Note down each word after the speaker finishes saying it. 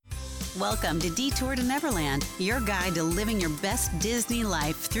Welcome to Detour to Neverland, your guide to living your best Disney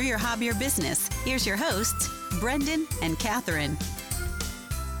life through your hobby or business. Here's your hosts, Brendan and Catherine.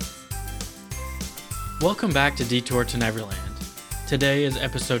 Welcome back to Detour to Neverland. Today is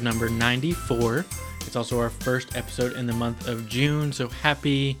episode number 94. It's also our first episode in the month of June, so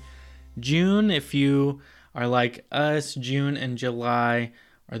happy June. If you are like us, June and July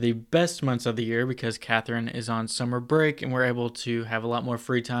are the best months of the year because Catherine is on summer break and we're able to have a lot more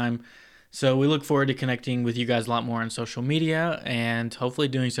free time. So we look forward to connecting with you guys a lot more on social media and hopefully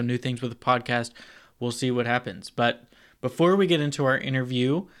doing some new things with the podcast. We'll see what happens. But before we get into our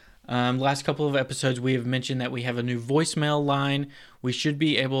interview, last couple of episodes we have mentioned that we have a new voicemail line. We should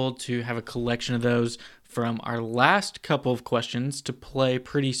be able to have a collection of those from our last couple of questions to play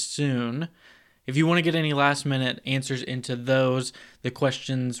pretty soon. If you want to get any last minute answers into those, the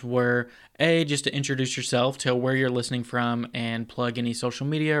questions were just to introduce yourself, tell where you're listening from, and plug any social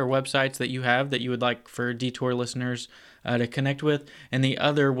media or websites that you have that you would like for Detour listeners to connect with. And the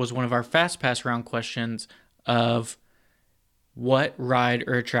other was one of our Fast Pass round questions of what ride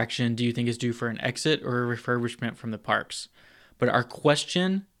or attraction do you think is due for an exit or a refurbishment from the parks? But our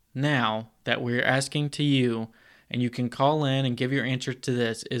question now that we're asking to you, and you can call in and give your answer to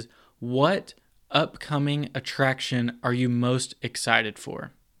this, is what upcoming attraction are you most excited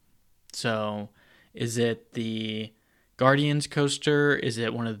for? So is it the Guardians coaster? Is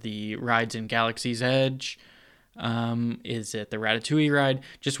it one of the rides in Galaxy's Edge? Is it the Ratatouille ride?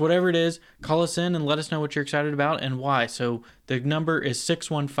 Just whatever it is, call us in and let us know what you're excited about and why. So the number is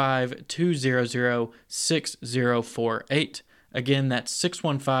 615-200-6048. Again, that's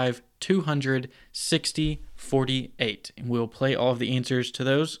 615-200-6048. And we'll play all of the answers to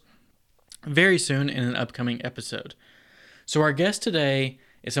those very soon in an upcoming episode. So our guest today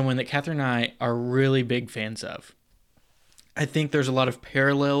is someone that Catherine and I are really big fans of. I think there's a lot of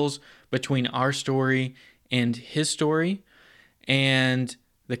parallels between our story and his story, and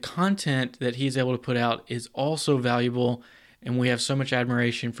the content that he's able to put out is also valuable, and we have so much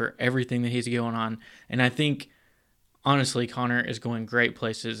admiration for everything that he's going on. And I think, honestly, Connor is going great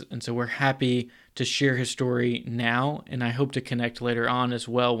places, and so we're happy to share his story now, and I hope to connect later on as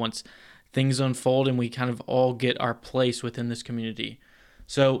well once things unfold and we kind of all get our place within this community.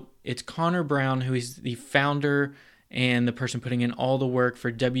 So it's Connor Brown, who is the founder and the person putting in all the work for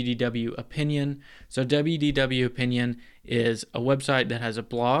WDW Opinion. So WDW Opinion is a website that has a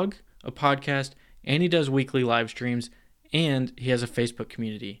blog, a podcast, and he does weekly live streams, and he has a Facebook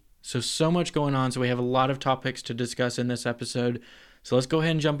community. So much going on. So we have a lot of topics to discuss in this episode. So let's go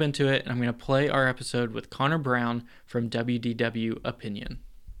ahead and jump into it. And I'm going to play our episode with Connor Brown from WDW Opinion.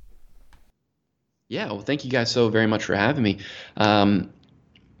 Yeah, well, thank you guys so very much for having me.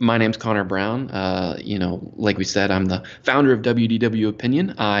 My name's Connor Brown. Like we said, I'm the founder of WDW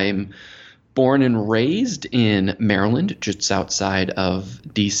Opinion. I'm born and raised in Maryland, just outside of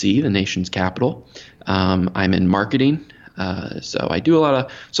D.C., the nation's capital. I'm in marketing, so I do a lot of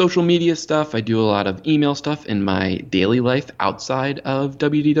social media stuff. I do a lot of email stuff in my daily life outside of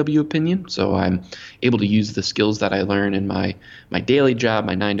WDW Opinion. So I'm able to use the skills that I learn in my daily job,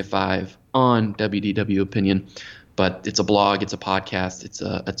 my 9-to-5, on WDW Opinion. But it's a blog, it's a podcast, it's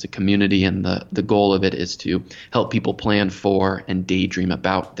a community, and the goal of it is to help people plan for and daydream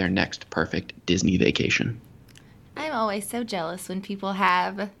about their next perfect Disney vacation. I'm always so jealous when people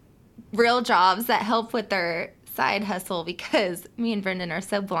have real jobs that help with their side hustle, because me and Brendan are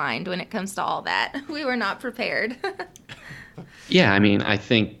so blind when it comes to all that. We were not prepared. Yeah, I mean, I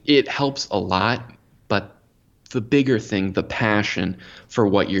think it helps a lot, but the bigger thing, the passion for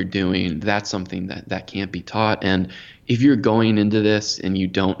what you're doing, that's something that can't be taught. And if you're going into this and you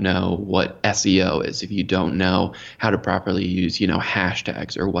don't know what SEO is, if you don't know how to properly use,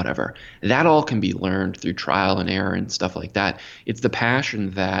 hashtags or whatever, that all can be learned through trial and error and stuff like that. It's the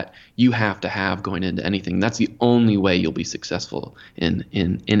passion that you have to have going into anything. That's the only way you'll be successful in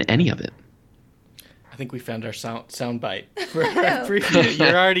any of it. I think we found our sound bite.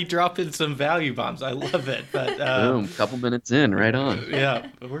 You're already dropping some value bombs. I love it. But boom, couple minutes in, right on. Yeah,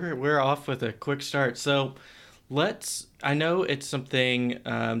 we're off with a quick start. So I know it's something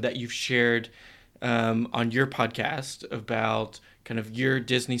that you've shared on your podcast about kind of your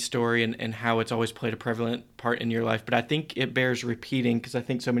Disney story and how it's always played a prevalent part in your life. But I think it bears repeating because I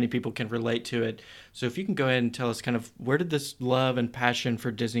think so many people can relate to it. So if you can go ahead and tell us kind of where did this love and passion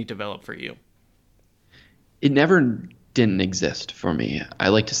for Disney develop for you? It never didn't exist for me. I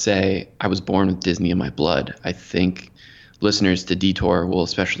like to say I was born with Disney in my blood. I think listeners to Detour will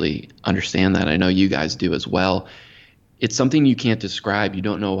especially understand that. I know you guys do as well. It's something you can't describe. You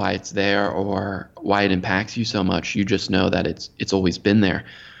don't know why it's there or why it impacts you so much. You just know that it's always been there.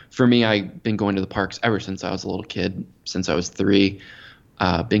 for me, I've been going to the parks ever since I was a little kid, since I was 3.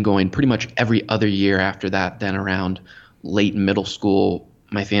 Been going pretty much every other year after that. Then around late middle school,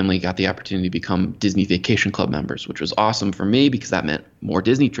 my family got the opportunity to become Disney Vacation Club members, which was awesome for me because that meant more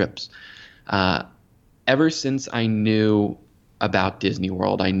Disney trips. Ever since I knew about Disney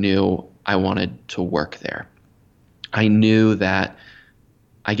World, I knew I wanted to work there. I knew that,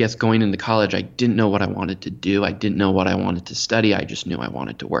 I guess going into college, I didn't know what I wanted to do. I didn't know what I wanted to study. I just knew I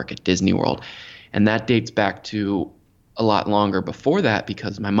wanted to work at Disney World. And that dates back to a lot longer before that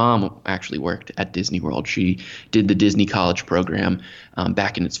because my mom actually worked at Disney World. She did the Disney College program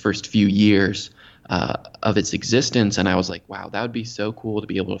back in its first few years of its existence. And I was like, wow, that would be so cool to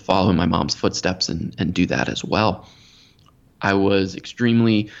be able to follow in my mom's footsteps and do that as well. I was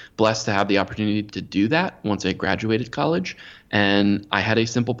extremely blessed to have the opportunity to do that once I graduated college. And I had a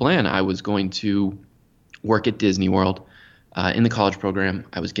simple plan. I was going to work at Disney World in the college program.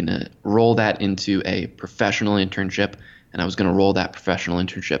 I was going to roll that into a professional internship, and I was going to roll that professional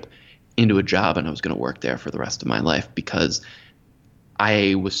internship into a job, and I was going to work there for the rest of my life because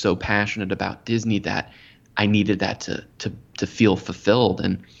I was so passionate about Disney that I needed that to feel fulfilled.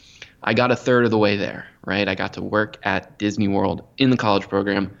 And I got a third of the way there, right? I got to work at Disney World in the college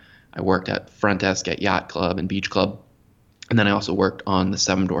program. I worked at front desk at Yacht Club and Beach Club. And then I also worked on the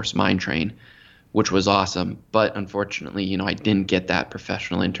Seven Dwarfs Mine Train, which was awesome. But unfortunately, I didn't get that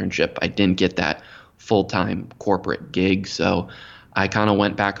professional internship. I didn't get that full-time corporate gig. So I kind of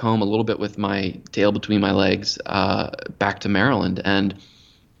went back home a little bit with my tail between my legs, back to Maryland. And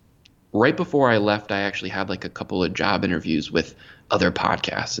right before I left, I actually had like a couple of job interviews with other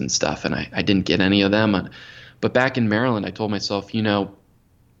podcasts and stuff, and I didn't get any of them. But back in Maryland, I told myself,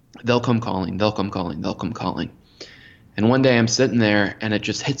 they'll come calling, they'll come calling, they'll come calling. And one day I'm sitting there and it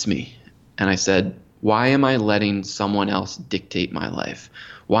just hits me. And I said, why am I letting someone else dictate my life?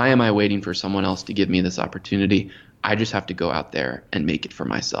 Why am I waiting for someone else to give me this opportunity? I just have to go out there and make it for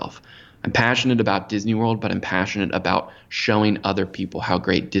myself. I'm passionate about Disney World, but I'm passionate about showing other people how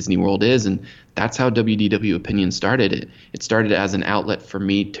great Disney World is. And that's how WDW Opinion started. It started as an outlet for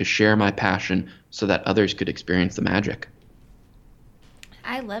me to share my passion so that others could experience the magic.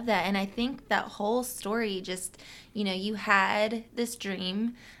 I love that. And I think that whole story just, you had this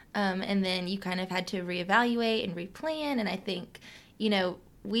dream, and then you kind of had to reevaluate and replan. And I think,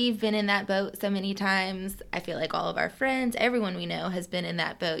 we've been in that boat so many times. I feel like all of our friends, everyone we know has been in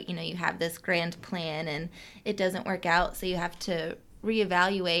that boat. You have this grand plan and it doesn't work out, so you have to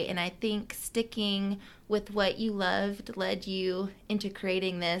reevaluate. And I think sticking with what you loved led you into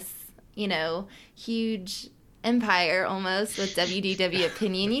creating this, huge empire almost with WDW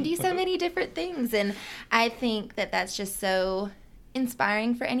Opinion. You do so many different things, and I think that that's just so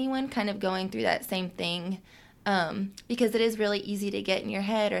inspiring for anyone kind of going through that same thing. Because it is really easy to get in your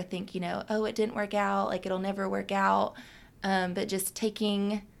head or think, oh, it didn't work out, like it'll never work out. But just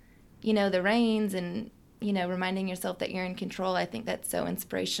taking, the reins and, reminding yourself that you're in control, I think that's so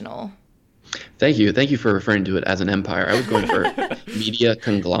inspirational. Thank you. Thank you for referring to it as an empire. I was going for media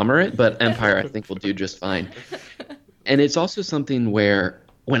conglomerate, but empire I think will do just fine. And it's also something where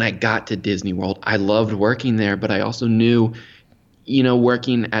when I got to Disney World, I loved working there, but I also knew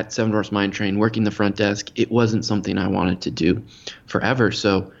working at Seven Dwarfs Mine Train, working the front desk, it wasn't something I wanted to do forever.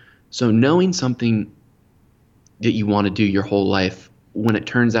 So knowing something that you want to do your whole life, when it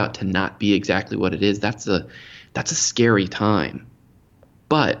turns out to not be exactly what it is, that's a scary time.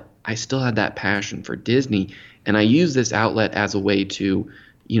 But I still had that passion for Disney, and I use this outlet as a way to,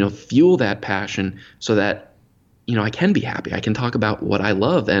 fuel that passion so that, I can be happy. I can talk about what I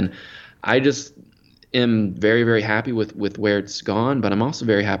love, and I just am very, very happy with where it's gone, but I'm also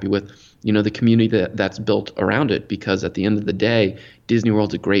very happy with, the community that's built around it, because at the end of the day, Disney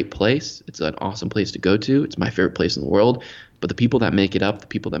World's a great place. It's an awesome place to go to. It's my favorite place in the world, but the people that make it up, the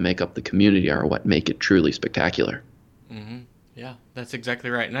people that make up the community are what make it truly spectacular. Mm-hmm. Yeah, that's exactly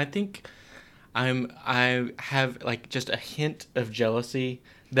right. And I think I have like just a hint of jealousy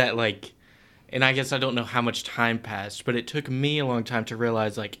that and I guess I don't know how much time passed, but it took me a long time to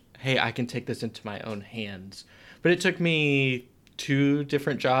realize hey, I can take this into my own hands. But it took me 2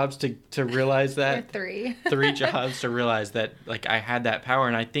 different jobs to realize that. Or 3. 3 jobs to realize that I had that power.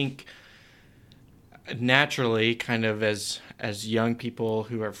 And I think naturally, kind of as young people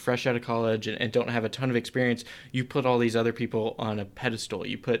who are fresh out of college and don't have a ton of experience, you put all these other people on a pedestal.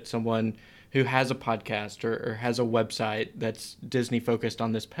 You put someone who has a podcast or has a website that's Disney focused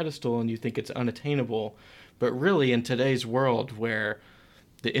on this pedestal, and you think it's unattainable. But really, in today's world where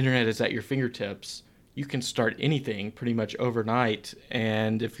the internet is at your fingertips, you can start anything pretty much overnight.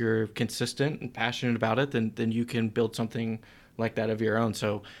 And if you're consistent and passionate about it, then you can build something like that of your own.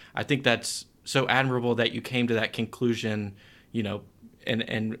 So I think that's so admirable that you came to that conclusion, you know,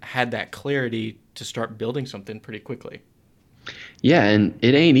 and had that clarity to start building something pretty quickly. Yeah, and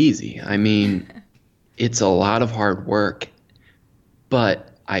it ain't easy. I mean, it's a lot of hard work,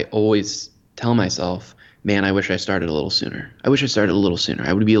 but I always tell myself, man, I wish I started a little sooner. I wish I started a little sooner.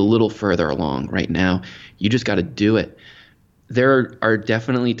 I would be a little further along right now. You just got to do it. There are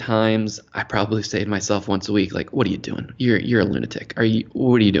definitely times I probably say to myself once a week, like, what are you doing? You're a lunatic.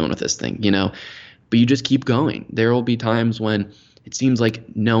 What are you doing with this thing? You know, but you just keep going. There will be times when it seems like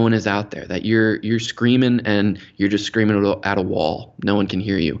no one is out there, that you're screaming and you're just screaming at a wall. No one can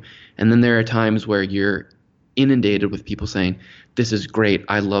hear you. And then there are times where you're inundated with people saying, this is great.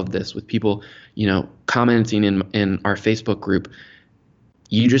 I love this. With people, you know, commenting in our Facebook group.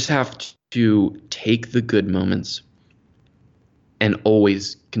 You just have to take the good moments and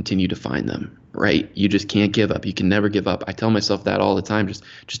always continue to find them, right? You just can't give up. You can never give up. I tell myself that all the time.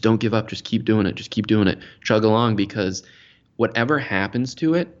 Just don't give up. Just keep doing it. Just keep doing it. Chug along, because whatever happens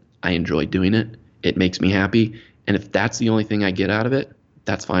to it, I enjoy doing it. It makes me happy. And if that's the only thing I get out of it,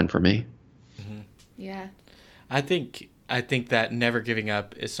 that's fine for me. Mm-hmm. Yeah. I think that never giving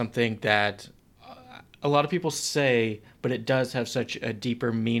up is something that a lot of people say, but it does have such a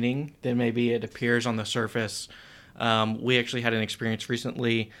deeper meaning than maybe it appears on the surface. We actually had an experience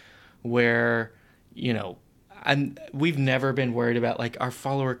recently where, you know, and we've never been worried about like our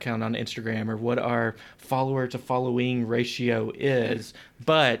follower count on Instagram or what our follower to following ratio is,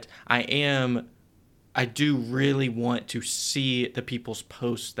 but I do really want to see the people's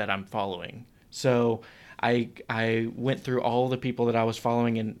posts that I'm following. So I went through all the people that I was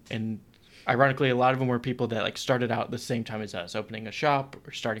following, and ironically, a lot of them were people that like started out at the same time as us, opening a shop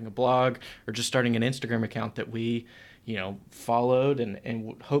or starting a blog or just starting an Instagram account that we, you know, followed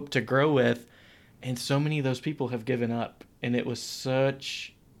and hope to grow with. And so many of those people have given up. And it was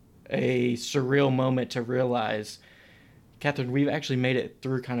such a surreal moment to realize, Catherine, we've actually made it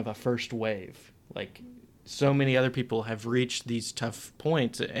through kind of a first wave. Like, so many other people have reached these tough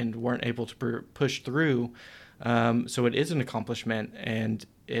points and weren't able to push through. So it is an accomplishment, and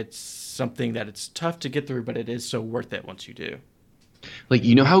it's something that it's tough to get through, but it is so worth it once you do. Like,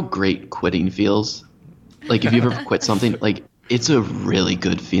 you know how great quitting feels? Like, if you ever quit something, like, it's a really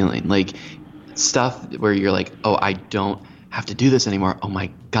good feeling. Like, stuff where you're like, oh, I don't have to do this anymore. Oh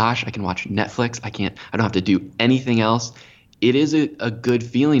my gosh, I can watch Netflix. I don't have to do anything else. It is a good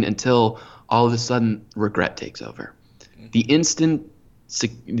feeling until all of a sudden regret takes over. The instant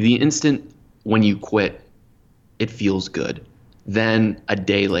when you quit, it feels good. Then a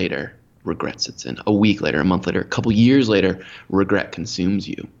day later, regret sits in. A week later, a month later, a couple years later, regret consumes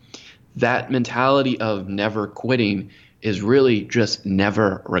you. That mentality of never quitting is really just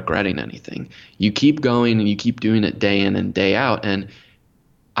never regretting anything. You keep going and you keep doing it day in and day out. And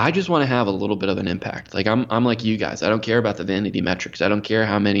I just want to have a little bit of an impact. Like I'm like you guys. I don't care about the vanity metrics. I don't care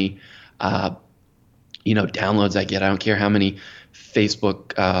how many downloads I get. I don't care how many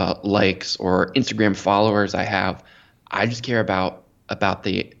Facebook likes or Instagram followers I have. I just care about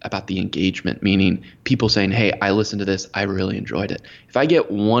the engagement, meaning people saying, hey, I listened to this. I really enjoyed it. If I get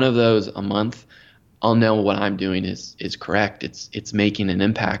one of those a month, I'll know what I'm doing is correct. It's making an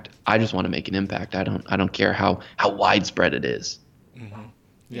impact. I just want to make an impact. I don't care how widespread it is. Mm-hmm.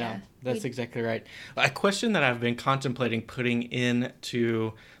 Yeah, that's exactly right. A question that I've been contemplating putting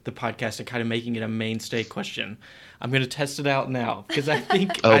into the podcast and kind of making it a mainstay question. I'm going to test it out now because I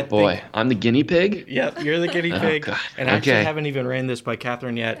think. I'm the guinea pig? Yep, you're the guinea pig. God. And I actually haven't even ran this by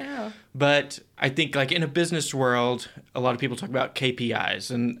Catherine yet. Oh. But I think like in a business world, a lot of people talk about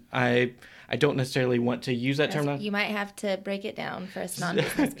KPIs, and I don't necessarily want to use that term now. You might have to break it down for us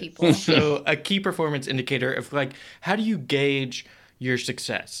non-business people. So a key performance indicator of like, how do you gauge your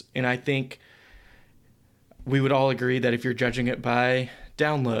success? And I think we would all agree that if you're judging it by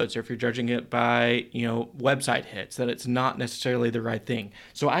downloads or if you're judging it by, website hits, that it's not necessarily the right thing.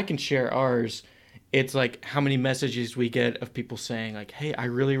 So I can share ours. It's like how many messages we get of people saying like, hey, I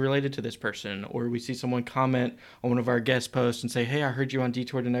really related to this person. Or we see someone comment on one of our guest posts and say, hey, I heard you on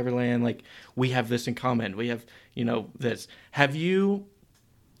Detour to Neverland. Like, we have this in common. We have, this. Have you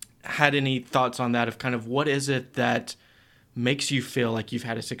had any thoughts on that of kind of what is it that makes you feel like you've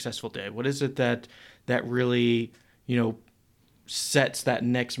had a successful day? What is it that really, sets that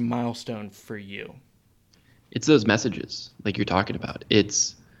next milestone for you? It's those messages like you're talking about.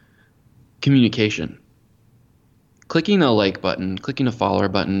 It's communication. Clicking a like button, clicking a follower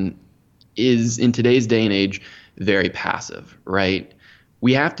button is, in today's day and age, very passive, right?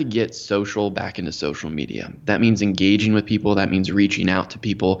 We have to get social back into social media. That means engaging with people. That means reaching out to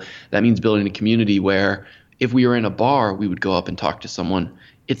people. That means building a community where if we were in a bar, we would go up and talk to someone.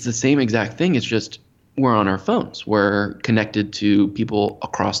 It's the same exact thing. It's just we're on our phones. We're connected to people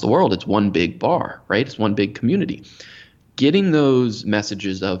across the world. It's one big bar, right? It's one big community. Getting those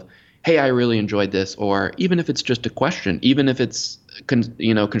messages of, hey, I really enjoyed this, or even if it's just a question, even if it's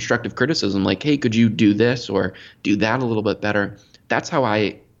constructive criticism, like, hey, could you do this or do that a little bit better? That's how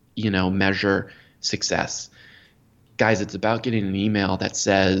I measure success. Guys, it's about getting an email that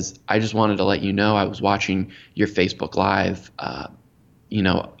says, I just wanted to let you know I was watching your Facebook Live,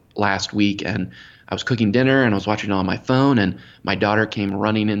 last week, and I was cooking dinner and I was watching it on my phone, and my daughter came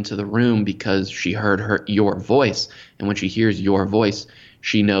running into the room because she heard your voice. And when she hears your voice,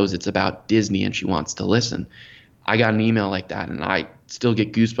 she knows it's about Disney and she wants to listen. I got an email like that, and I still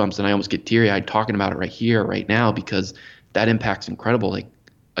get goosebumps and I almost get teary-eyed talking about it right here, right now, because that impact's incredible. Like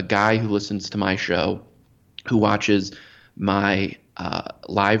a guy who listens to my show, who watches my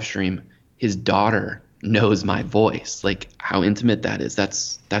live stream, his daughter knows my voice. Like how intimate that is.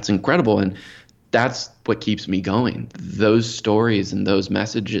 That's incredible. And that's what keeps me going. Those stories and those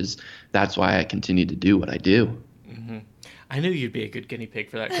messages, that's why I continue to do what I do. Mm-hmm. I knew you'd be a good guinea pig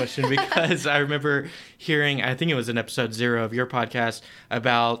for that question because I remember hearing, I think it was in episode 0 of your podcast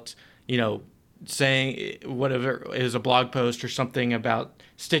about, saying whatever it was, a blog post or something about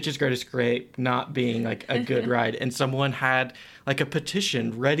Stitch's Great Escape not being like a good ride. And someone had like a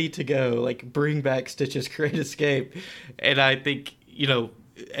petition ready to go, like bring back Stitch's Great Escape. And I think,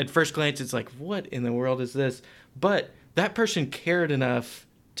 at first glance, it's like, what in the world is this? But that person cared enough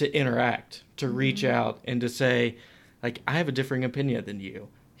to interact, to reach out and to say, like, I have a differing opinion than you.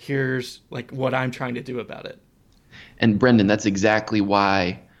 Here's like what I'm trying to do about it. And Brendan, that's exactly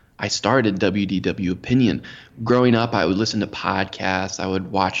why I started WDW Opinion. Growing up, I would listen to podcasts. I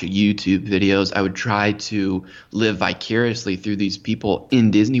would watch YouTube videos. I would try to live vicariously through these people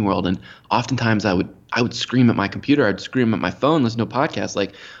in Disney World. And oftentimes I would scream at my computer. I'd scream at my phone, listen to a podcast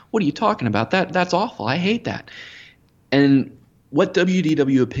like, what are you talking about? That's awful. I hate that. And what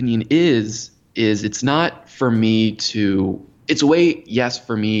WDW Opinion is it's not for me to – it's a way, yes,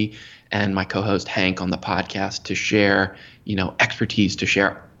 for me and my co-host Hank on the podcast to share, expertise, to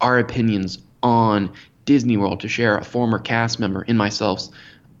share our opinions on Disney World, to share a former cast member in myself's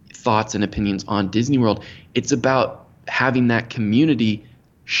thoughts and opinions on Disney World. It's about having that community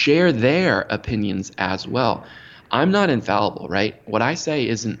share their opinions as well. I'm not infallible, right? What I say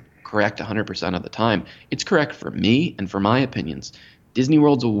isn't correct 100% of the time. It's correct for me and for my opinions. Disney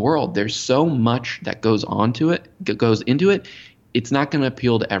World's a world. There's so much that goes into it. It's not going to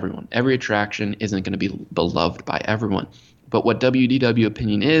appeal to everyone. Every attraction isn't going to be beloved by everyone. But what WDW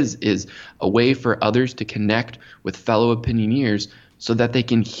Opinion is a way for others to connect with fellow opinioneers so that they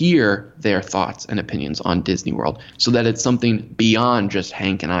can hear their thoughts and opinions on Disney World, so that it's something beyond just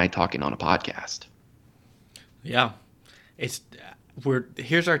Hank and I talking on a podcast. Yeah.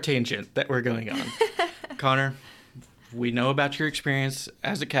 Here's our tangent that we're going on. Connor, we know about your experience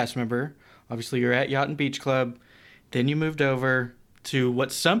as a cast member. Obviously, you're at Yacht and Beach Club. Then you moved over to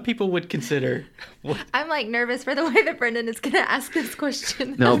what some people would consider. I'm like nervous for the way that Brendan is going to ask this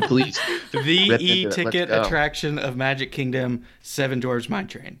question. No, please. The e-ticket attraction of Magic Kingdom, Seven Dwarfs Mine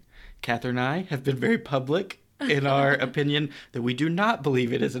Train. Catherine and I have been very public in our opinion that we do not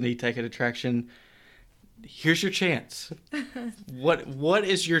believe it is an e-ticket attraction. Here's your chance. What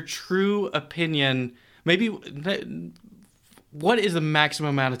is your true opinion? Maybe what is the maximum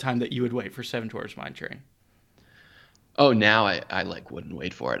amount of time that you would wait for Seven Dwarfs Mine Train? Oh, now I wouldn't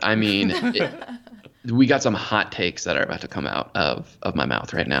wait for it. I mean, we got some hot takes that are about to come out of my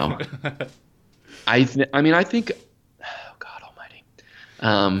mouth right now. I think, oh God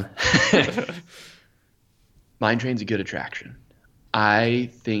Almighty, Mine Train's a good attraction. I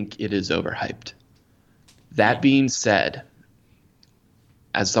think it is overhyped. That being said,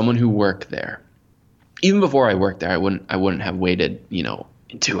 as someone who worked there, even before I worked there, I wouldn't have waited,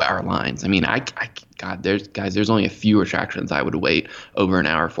 2-hour lines. I mean, there's only a few attractions I would wait over an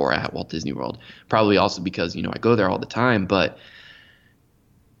hour for at Walt Disney World. Probably also because, I go there all the time. But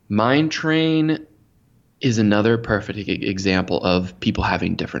Mine Train is another perfect example of people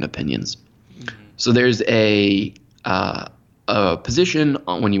having different opinions. Mm-hmm. So there's a position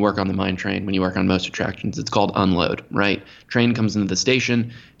when you work on the Mine Train, when you work on most attractions, it's called unload, right? Train comes into the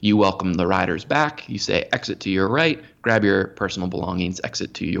station, you welcome the riders back, you say exit to your right, grab your personal belongings,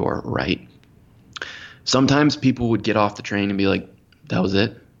 exit to your right. Sometimes people would get off the train and be like, that was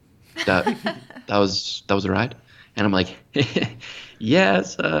it? That was a ride? And I'm like,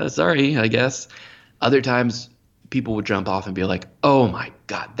 yes, sorry, I guess. Other times people would jump off and be like, oh my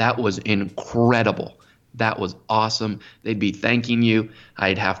God, that was incredible. That was awesome. They'd be thanking you.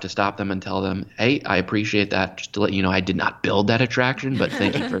 I'd have to stop them and tell them, hey, I appreciate that. Just to let you know, I did not build that attraction, but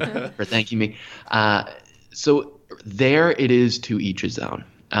thank you for thanking me. So there it is, to each his own.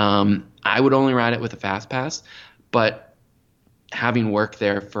 I would only ride it with a fast pass, but having worked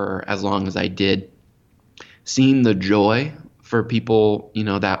there for as long as I did, seeing the joy for people,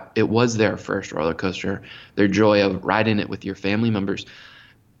 that it was their first roller coaster, their joy of riding it with your family members,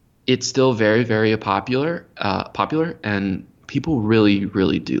 it's still very, very popular, and people really,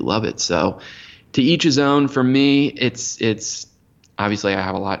 really do love it. So to each his own. For me, it's obviously I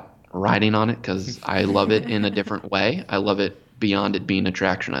have a lot riding on it because I love it in a different way. I love it beyond it being an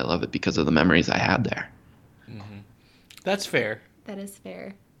attraction. I love it because of the memories I had there. Mm-hmm. That's fair. That is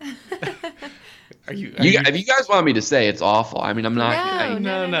fair. If you guys want me to say it's awful, I mean, I'm not.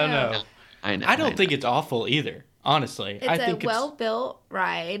 No. I don't think it's awful either. Honestly, I think it's a well-built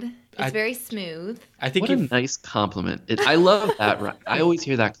ride. It's very smooth. I think what a nice compliment. I love that. Right? I always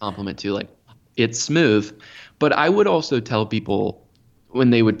hear that compliment too. Like, it's smooth, but I would also tell people when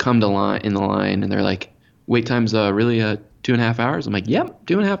they would come to in the line and they're like, wait time's really 2.5 hours. I'm like, yep,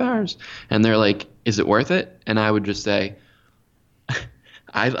 2.5 hours. And they're like, is it worth it? And I would just say,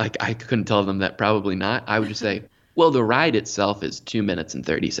 I couldn't tell them that, probably not. I would just say, well, the ride itself is 2 minutes and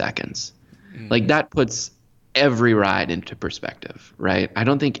 30 seconds. Mm-hmm. Like, that puts every ride into perspective, right? I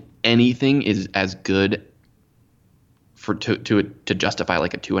don't think anything is as good to justify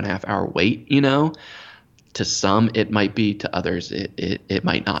like a 2.5 hour wait, To some it might be, to others it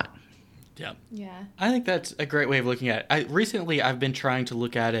might not. Yeah. I think that's a great way of looking at it. Recently I've been trying to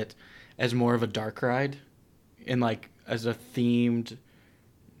look at it as more of a dark ride, and like as a themed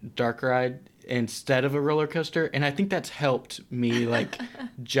dark ride instead of a roller coaster, and I think that's helped me like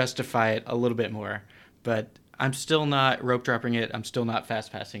justify it a little bit more. But I'm still not rope dropping it. I'm still not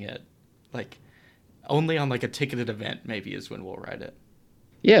fast passing it. Like, only on like a ticketed event maybe is when we'll ride it.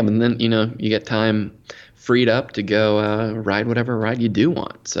 Yeah, but then you get time freed up to go ride whatever ride you do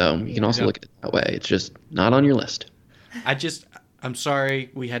want. So you can also look at it that way. It's just not on your list. I'm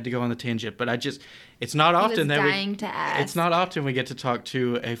sorry we had to go on the tangent, but it's not often it's not often we get to talk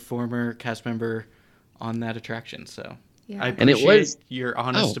to a former cast member on that attraction. So I appreciate your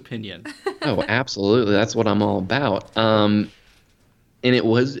honest opinion. Oh, absolutely. That's what I'm all about. And it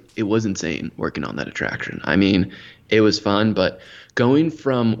was insane working on that attraction. I mean, it was fun, but going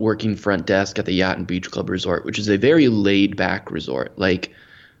from working front desk at the Yacht and Beach Club Resort, which is a very laid back resort, like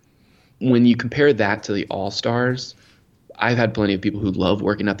when you compare that to the All-Stars, I've had plenty of people who love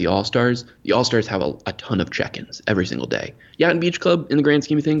working at the All-Stars. The All-Stars have a ton of check-ins every single day. Yacht and Beach Club, in the grand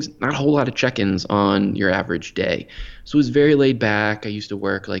scheme of things, not a whole lot of check-ins on your average day. So it was very laid back. I used to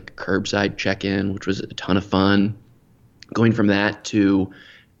work like curbside check-in, which was a ton of fun. Going from that to,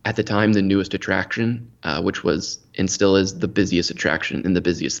 at the time, the newest attraction, which was and still is the busiest attraction in the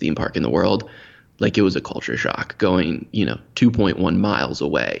busiest theme park in the world. Like, it was a culture shock. Going, 2.1 miles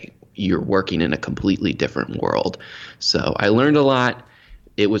away, you're working in a completely different world. So I learned a lot.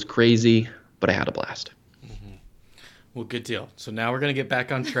 It was crazy, but I had a blast. Mm-hmm. Well, good deal. So now we're going to get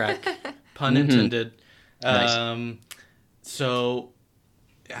back on track. Pun intended. Nice. So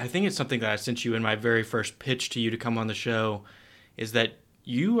I think it's something that I sent you in my very first pitch to you to come on the show, is that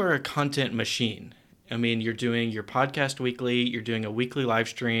you are a content machine. I mean, you're doing your podcast weekly, you're doing a weekly live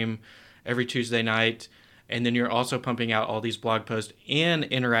stream every Tuesday night, and then you're also pumping out all these blog posts and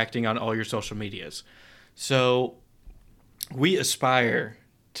interacting on all your social medias. So we aspire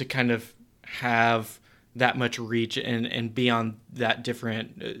to kind of have that much reach and be on that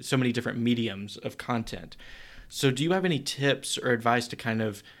so many different mediums of content. So do you have any tips or advice to kind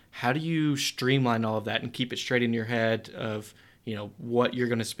of, how do you streamline all of that and keep it straight in your head of, what you're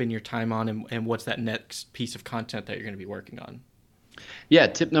going to spend your time on and what's that next piece of content that you're going to be working on? Yeah,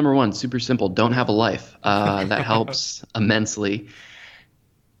 tip number 1, super simple. Don't have a life. That helps immensely.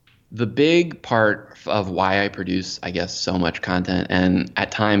 The big part of why I produce, I guess, so much content, and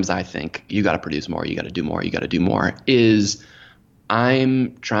at times I think you got to produce more, you got to do more, is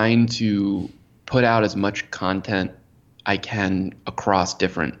I'm trying to put out as much content I can across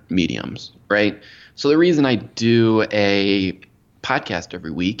different mediums, right? So the reason I do a podcast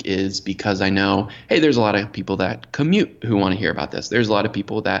every week is because I know, hey, there's a lot of people that commute who want to hear about this. There's a lot of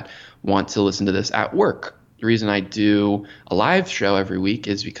people that want to listen to this at work. The reason I do a live show every week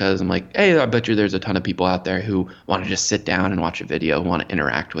is because I'm like, hey, I bet you there's a ton of people out there who want to just sit down and watch a video, who want to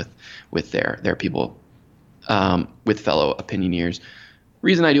interact with their people, with fellow opinioneers.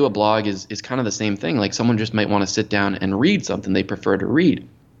 Reason I do a blog is kind of the same thing. Like, someone just might want to sit down and read something they prefer to read.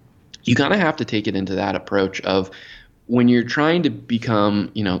 You kind of have to take it into that approach of, when you're trying to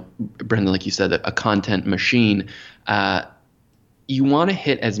become, Brendan, like you said, a content machine, you want to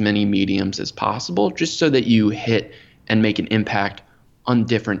hit as many mediums as possible just so that you hit and make an impact on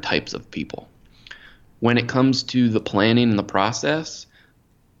different types of people. When it comes to the planning and the process,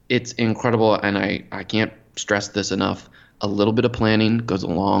 it's incredible, and I can't stress this enough. A little bit of planning goes a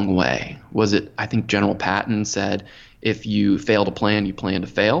long way. I think General Patton said, if you fail to plan, you plan to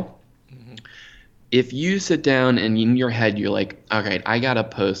fail. Mm-hmm. If you sit down and in your head you're like, all right, I gotta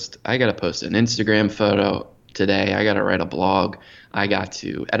post an Instagram photo today, I gotta write a blog, I got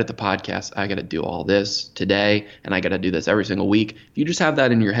to edit the podcast, I gotta do all this today, and I gotta do this every single week. If you just have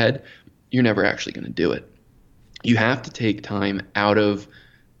that in your head, you're never actually gonna do it. You have to take time out of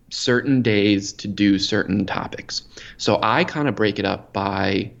certain days to do certain topics. So I kind of break it up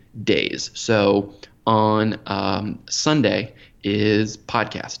by days. So on Sunday is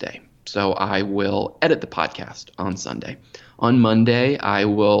podcast day. So I will edit the podcast on Sunday. On Monday, I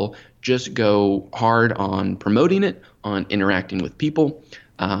will just go hard on promoting it, on interacting with people.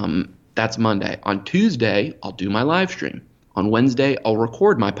 That's Monday. On Tuesday, I'll do my live stream. On Wednesday, I'll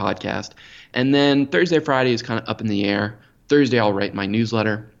record my podcast. And then Thursday, Friday is kind of up in the air. Thursday, I'll write my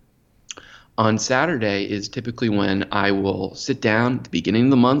newsletter. On Saturday is typically when I will sit down at the beginning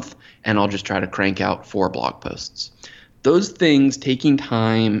of the month and I'll just try to crank out 4 blog posts. Those things, taking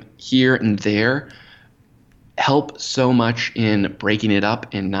time here and there, help so much in breaking it up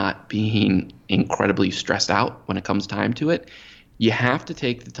and not being incredibly stressed out when it comes time to it. You have to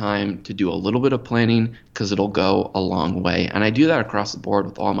take the time to do a little bit of planning because it'll go a long way. And I do that across the board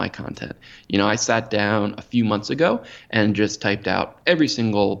with all my content. I sat down a few months ago and just typed out every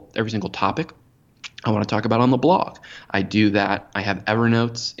single topic I want to talk about on the blog. I do that. I have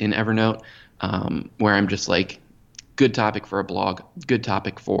Evernotes in Evernote where I'm just like, good topic for a blog, good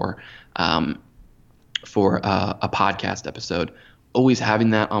topic for a podcast episode. Always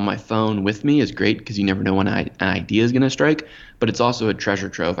having that on my phone with me is great because you never know when an idea is going to strike, but it's also a treasure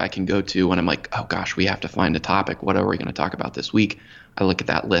trove I can go to when I'm like, oh gosh, we have to find a topic. What are we going to talk about this week? I look at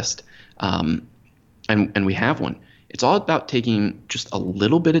that list and we have one. It's all about taking just a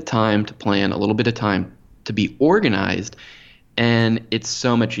little bit of time to plan, a little bit of time to be organized, and it's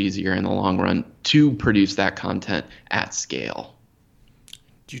so much easier in the long run to produce that content at scale.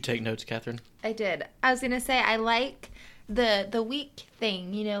 Did you take notes, Catherine? I did. I was going to say, I like the week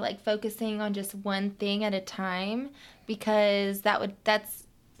thing, like focusing on just one thing at a time, because that's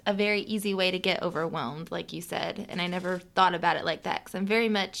a very easy way to get overwhelmed, like you said. And I never thought about it like that because I'm very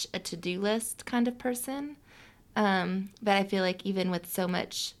much a to-do list kind of person. But I feel like even with so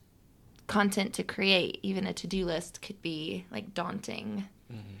much content to create, even a to-do list could be like daunting.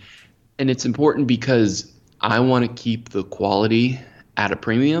 Mm-hmm. And it's important because I want to keep the quality at a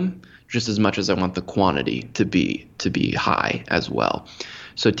premium just as much as I want the quantity to be high as well.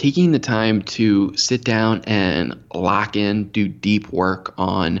 So taking the time to sit down and lock in, do deep work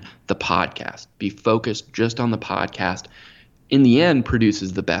on the podcast, be focused just on the podcast, in the end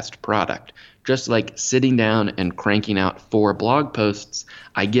produces the best product. Just like sitting down and cranking out 4 blog posts,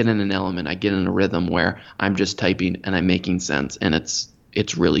 I get in an element, I get in a rhythm where I'm just typing and I'm making sense, and it's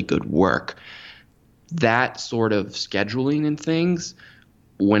really good work. That sort of scheduling and things,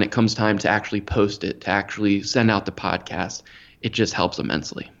 when it comes time to actually post it, to actually send out the podcast, it just helps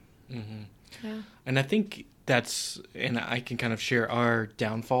immensely. Mm-hmm. Yeah. And I think and I can kind of share our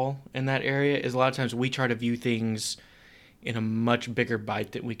downfall in that area, is a lot of times we try to view things in a much bigger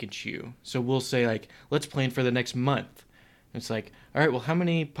bite that we can chew. So we'll say like, let's plan for the next month. And it's like, all right, well, how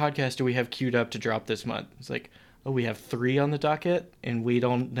many podcasts do we have queued up to drop this month? It's like, oh, we have 3 on the docket and we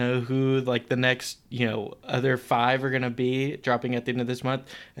don't know who like the next, other 5 are going to be dropping at the end of this month.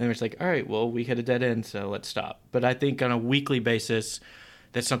 And then it's like, all right, well, we hit a dead end, so let's stop. But I think on a weekly basis,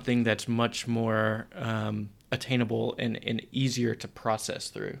 that's something that's much more attainable and easier to process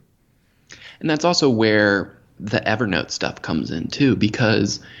through. And that's also where the Evernote stuff comes in too,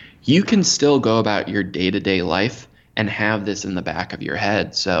 because you can still go about your day-to-day life and have this in the back of your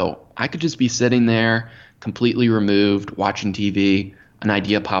head. So I could just be sitting there completely removed, watching TV, an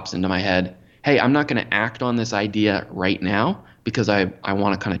idea pops into my head. Hey, I'm not going to act on this idea right now because I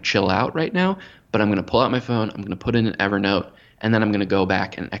want to kind of chill out right now, but I'm going to pull out my phone, I'm going to put in an Evernote, and then I'm going to go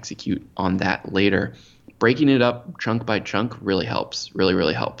back and execute on that later. Breaking it up chunk by chunk really helps, really,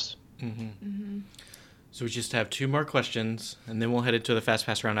 really helps. Mm-hmm. Mm-hmm. So we just have 2 more questions, and then we'll head into the Fast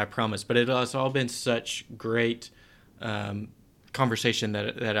Pass round, I promise. But it has all been such great conversation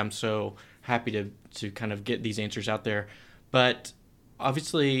that I'm so happy to kind of get these answers out there. But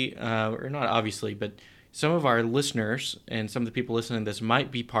obviously, or not obviously, but some of our listeners and some of the people listening to this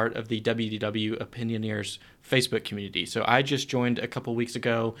might be part of the WDW Opinioneers Facebook community. So I just joined a couple weeks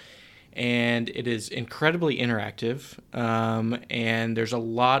ago, and it is incredibly interactive, and there's a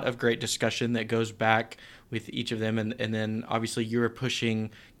lot of great discussion that goes back with each of them, and then obviously you're pushing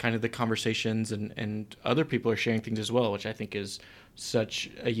kind of the conversations, and other people are sharing things as well, which I think is such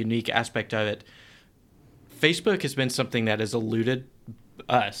a unique aspect of it. Facebook has been something that has eluded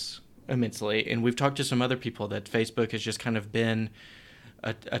us immensely, and we've talked to some other people that Facebook has just kind of been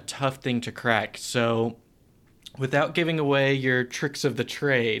a tough thing to crack. So without giving away your tricks of the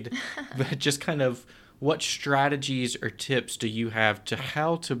trade, but just kind of what strategies or tips do you have to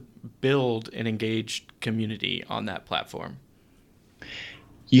how to build an engaged community on that platform?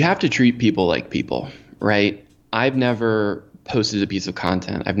 You have to treat people like people, right? I've never posted a piece of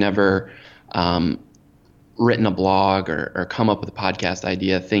content. I've never written a blog or come up with a podcast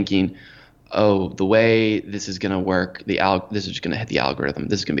idea thinking, oh, the way this is going to work, this is just going to hit the algorithm.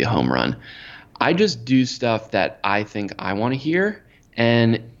 This is going to be a home run. I just do stuff that I think I want to hear,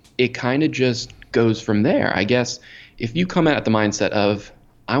 and it kind of just goes from there. I guess if you come at the mindset of,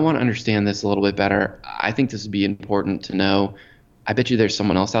 I want to understand this a little bit better, I think this would be important to know, I bet you there's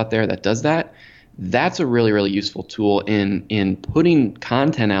someone else out there that does that. That's a really, really useful tool in putting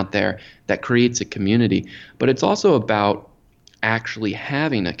content out there that creates a community. But it's also about actually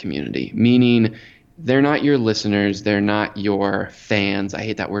having a community, meaning they're not your listeners, they're not your fans. I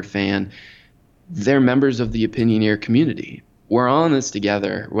hate that word fan. They're members of the Opinioneer community. We're on this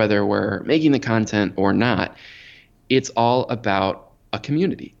together, whether we're making the content or not. It's all about a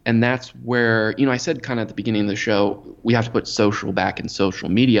community. And that's where, I said kind of at the beginning of the show, we have to put social back in social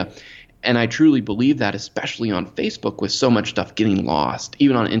media. And I truly believe that, especially on Facebook with so much stuff getting lost.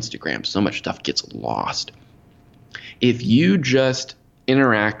 Even on Instagram, so much stuff gets lost. If you just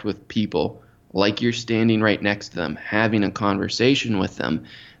interact with people like you're standing right next to them, having a conversation with them,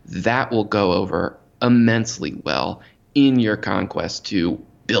 that will go over immensely well in your conquest to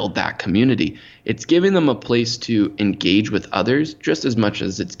build that community. It's giving them a place to engage with others just as much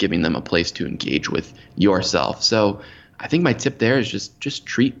as it's giving them a place to engage with yourself. So I think my tip there is just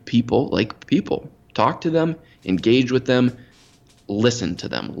treat people like people. Talk to them, engage with them, listen to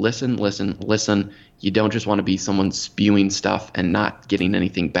them. Listen. You don't just want to be someone spewing stuff and not getting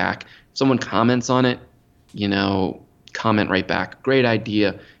anything back. If someone comments on it, comment right back. Great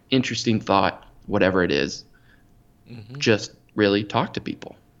idea, interesting thought, whatever it is. Mm-hmm. Just really talk to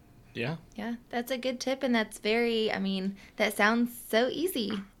people. Yeah. Yeah, that's a good tip, and that's that sounds so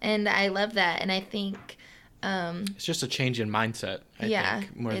easy, and I love that, and I think it's just a change in mindset, I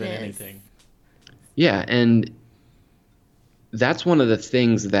think, more than anything. Yeah, and that's one of the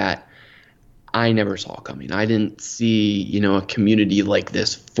things that I never saw coming. I didn't see, a community like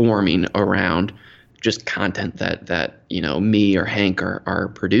this forming around just content that me or Hank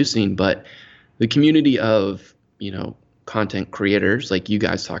are producing, but the community of, content creators like you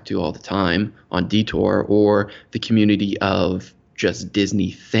guys talk to all the time on Detour, or the community of just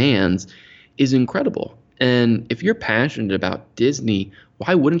Disney fans is incredible. And if you're passionate about Disney,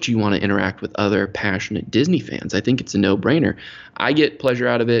 why wouldn't you want to interact with other passionate Disney fans? I think it's a no-brainer. I get pleasure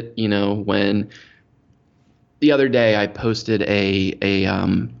out of it, when the other day I posted a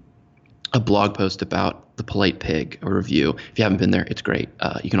blog post about The Polite Pig, a review. If you haven't been there, it's great.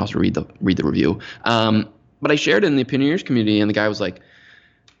 You can also read the review. But I shared it in the Opinioneers community, and the guy was like,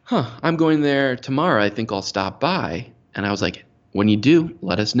 I'm going there tomorrow. I think I'll stop by. And I was like, when you do,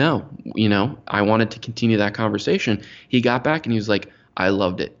 let us know. I wanted to continue that conversation. He got back and he was like, I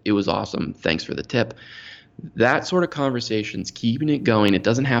loved it. It was awesome. Thanks for the tip. That sort of conversations, keeping it going. It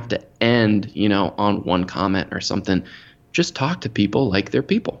doesn't have to end, on one comment or something. Just talk to people like they're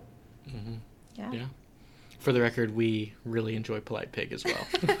people. Mm-hmm. Yeah. For the record, we really enjoy Polite Pig as well.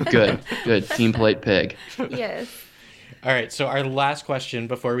 Good. Team Polite Pig. Yes. All right. So our last question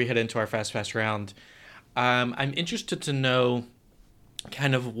before we head into our Fast round, I'm interested to know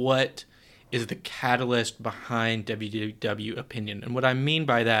kind of what is the catalyst behind WDW Opinion. And what I mean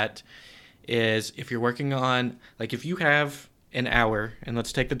by that is if you're working on, like if you have an hour, and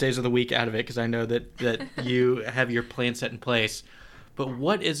let's take the days of the week out of it because I know that you have your plan set in place, but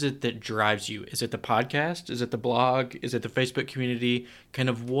what is it that drives you? Is it the podcast? Is it the blog? Is it the Facebook community? Kind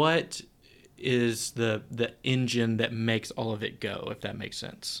of what is the engine that makes all of it go, if that makes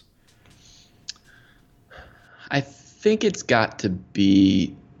sense? I think it's got to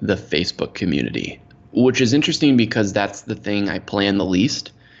be the Facebook community, which is interesting because that's the thing I plan the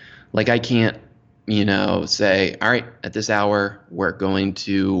least. Like I can't, say, all right, at this hour, we're going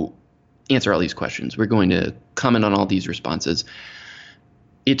to answer all these questions. We're going to comment on all these responses.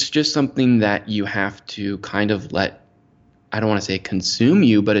 it's just something that you have to kind of let, I don't want to say consume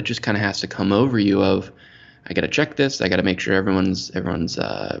you, but it just kind of has to come over you of, I got to check this. I got to make sure everyone's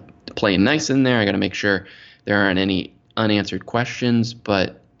playing nice in there. I got to make sure there aren't any unanswered questions.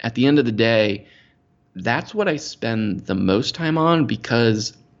 But at the end of the day, that's what I spend the most time on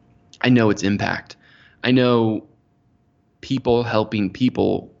because I know its impact. I know people helping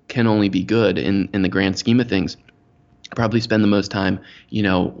people can only be good in the grand scheme of things. I probably spend the most time,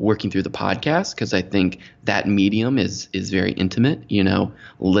 working through the podcast because I think that medium is very intimate.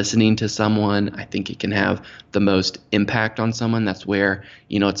 Listening to someone, I think it can have the most impact on someone. That's where,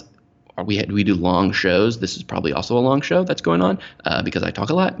 we do long shows. This is probably also a long show that's going on because I talk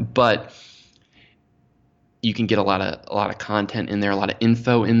a lot, but you can get a lot of content in there, a lot of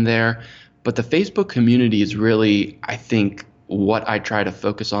info in there. But the Facebook community is really, I think, what I try to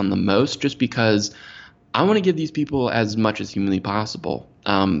focus on the most, just because I want to give these people as much as humanly possible.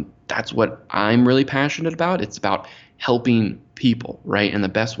 That's what I'm really passionate about. It's about helping people, right? And the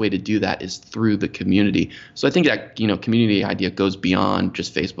best way to do that is through the community. So I think that, community idea goes beyond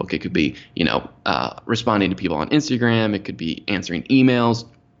just Facebook. It could be, responding to people on Instagram. It could be answering emails.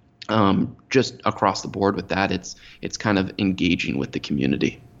 Just across the board with that, it's kind of engaging with the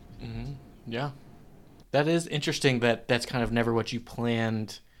community. Mm-hmm. Yeah. That is interesting that's kind of never what you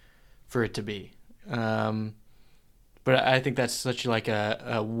planned for it to be. But I think that's such like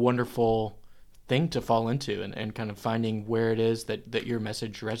a wonderful thing to fall into and kind of finding where it is that your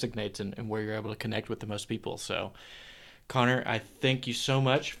message resonates and where you're able to connect with the most people. So, Connor, I thank you so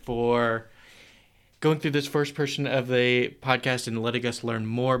much for going through this first portion of the podcast and letting us learn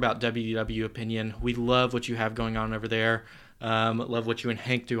more about WDW Opinion. We love what you have going on over there. Love what you and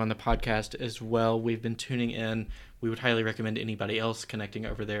Hank do on the podcast as well. We've been tuning in. We would highly recommend anybody else connecting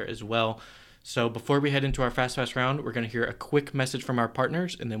over there as well. So before we head into our Fast round, we're going to hear a quick message from our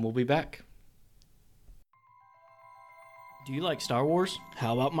partners, and then we'll be back. Do you like Star Wars?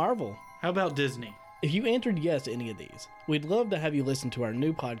 How about Marvel? How about Disney? If you answered yes to any of these, we'd love to have you listen to our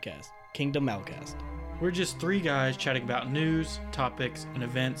new podcast, Kingdom Outcast. We're just three guys chatting about news, topics, and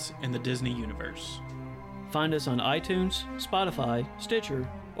events in the Disney universe. Find us on iTunes, Spotify, Stitcher,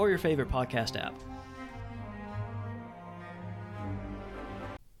 or your favorite podcast app.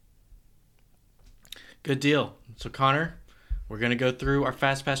 Good deal. So, Connor, we're going to go through our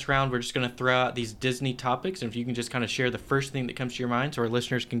Fast round. We're just going to throw out these Disney topics, and if you can just kind of share the first thing that comes to your mind so our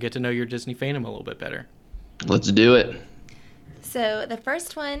listeners can get to know your Disney fandom a little bit better. Let's do it. So the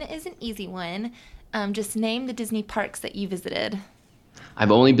first one is an easy one. Just name the Disney parks that you visited.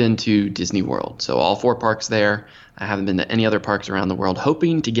 I've only been to Disney World, so all 4 parks there. I haven't been to any other parks around the world,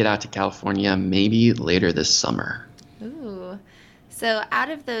 hoping to get out to California maybe later this summer. Ooh. So out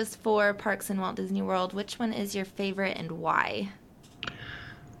of those 4 parks in Walt Disney World, which one is your favorite and why?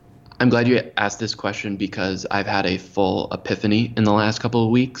 I'm glad you asked this question because I've had a full epiphany in the last couple of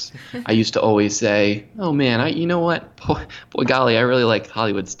weeks. I used to always say, oh man, you know what? Boy golly, I really like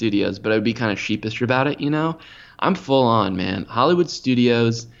Hollywood Studios, but I would be kind of sheepish about it, I'm full on, man. Hollywood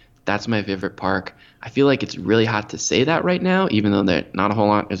Studios, that's my favorite park. I feel like it's really hot to say that right now, even though there not a whole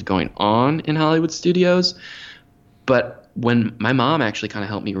lot is going on in Hollywood Studios. But when my mom actually kind of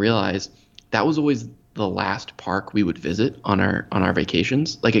helped me realize that was always the last park we would visit on our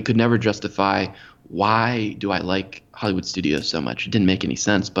vacations. Like, it could never justify why do I like Hollywood Studios so much. It didn't make any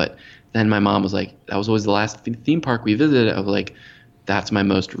sense. But then my mom was like, that was always the last theme park we visited. I was like, that's my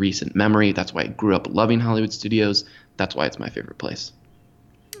most recent memory. That's why I grew up loving Hollywood Studios. That's why it's my favorite place.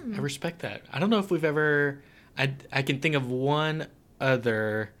 I respect that. I don't know if we've ever... I can think of one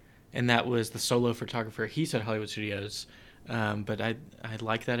other, and that was the solo photographer. He said Hollywood Studios, but I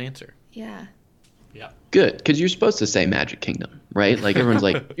like that answer. Yeah. Yeah. Good, because you're supposed to say Magic Kingdom, right? Like, everyone's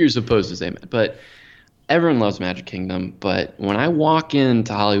like, you're supposed to say, but everyone loves Magic Kingdom. But when I walk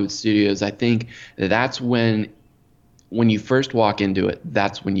into Hollywood Studios, I think that's when you first walk into it,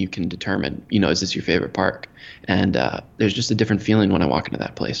 that's when you can determine, is this your favorite park? And there's just a different feeling when I walk into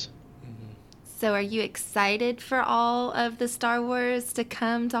that place. So are you excited for all of the Star Wars to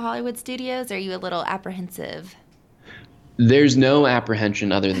come to Hollywood Studios? Or are you a little apprehensive? There's no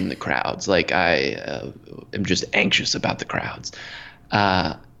apprehension other than the crowds. Like, I am just anxious about the crowds.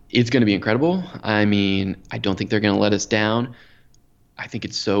 It's going to be incredible. I mean, I don't think they're going to let us down. I think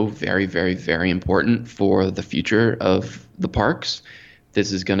it's so very, very, very important for the future of the parks.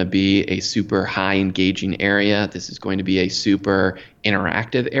 This is going to be a super high engaging area. This is going to be a super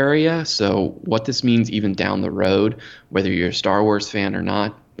interactive area. So what this means even down the road, whether you're a Star Wars fan or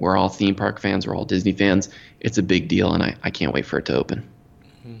not, we're all theme park fans, we're all Disney fans. It's a big deal, and I can't wait for it to open.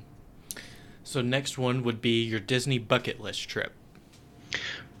 Mm-hmm. So next one would be your Disney bucket list trip.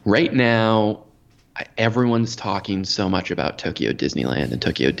 Right now, everyone's talking so much about Tokyo Disneyland and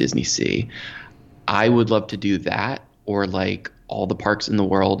Tokyo Disney Sea. I would love to do that, or like all the parks in the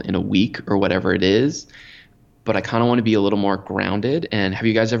world in a week or whatever it is. But I kind of want to be a little more grounded. And have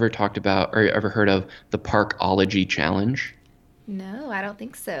you guys ever talked about or ever heard of the Parkology Challenge? No, I don't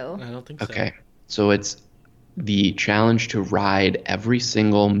think so. I don't think so. Okay. So it's the challenge to ride every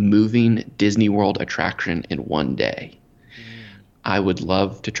single moving Disney World attraction in one day. I would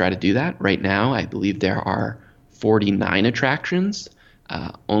love to try to do that. Right now, I believe there are 49 attractions.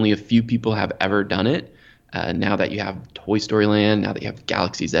 Only a few people have ever done it. Now that you have Toy Story Land, now that you have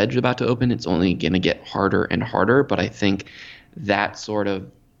Galaxy's Edge about to open, it's only going to get harder and harder. But I think that sort of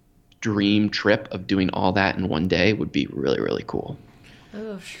dream trip of doing all that in one day would be really, really cool.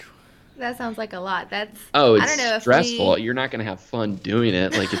 Oof. That sounds like a lot. It's I don't know, stressful. You're not going to have fun doing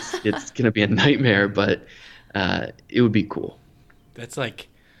it. Like it's going to be a nightmare, but it would be cool. That's like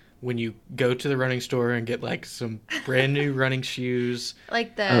when you go to the running store and get like some brand new running shoes.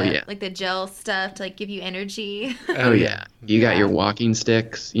 Like the gel stuff to like give you energy. Oh yeah. You got your walking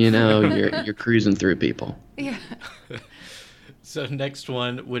sticks, you're cruising through people. Yeah. So next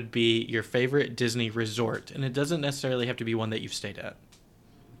one would be your favorite Disney resort, and it doesn't necessarily have to be one that you've stayed at.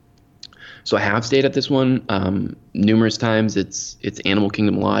 So I have stayed at this one numerous times. It's Animal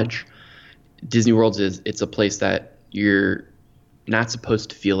Kingdom Lodge. Disney World it's a place that you're not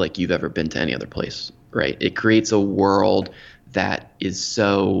supposed to feel like you've ever been to any other place, right? It creates a world that is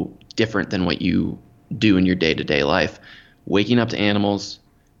so different than what you do in your day-to-day life. Waking up to animals,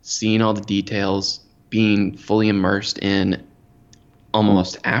 seeing all the details, being fully immersed in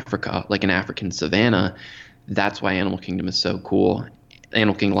almost Africa, like an African savanna. That's why Animal Kingdom is so cool.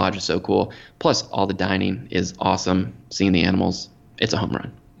 Animal Kingdom Lodge is so cool. Plus, all the dining is awesome. Seeing the animals, it's a home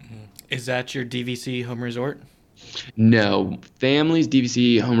run. Is that your DVC home resort? No. Family's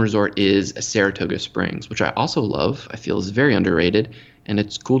DVC home resort is Saratoga Springs, which I also love. I feel is very underrated. And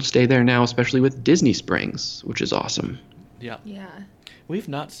it's cool to stay there now, especially with Disney Springs, which is awesome. Yeah. Yeah. We've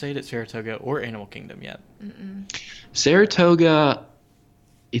not stayed at Saratoga or Animal Kingdom yet. Saratoga,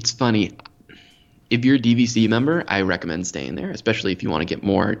 it's funny. If you're a DVC member, I recommend staying there, especially if you want to get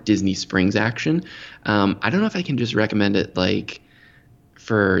more Disney Springs action. I don't know if I can just recommend it like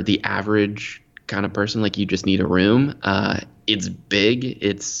for the average kind of person, like you just need a room. It's big,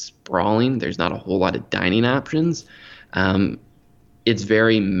 it's sprawling. There's not a whole lot of dining options. It's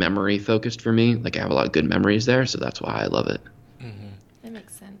very memory focused for me. Like I have a lot of good memories there, so that's why I love it. That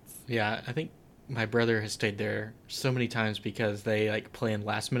makes sense. Yeah, I think my brother has stayed there so many times because they like plan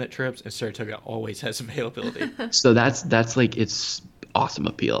last minute trips, and Saratoga always has availability. So that's like its awesome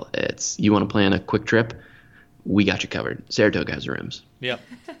appeal. It's you want to plan a quick trip, we got you covered. Saratoga has rooms. Yep.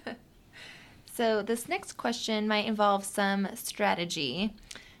 So this next question might involve some strategy,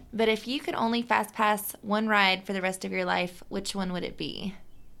 but if you could only fast pass one ride for the rest of your life, which one would it be?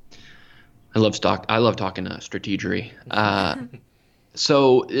 I love talking strategy.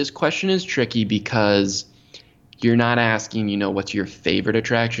 So this question is tricky because you're not asking, what's your favorite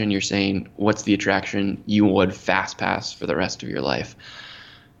attraction. You're saying, what's the attraction you would fast pass for the rest of your life?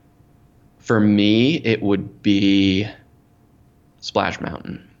 For me, it would be Splash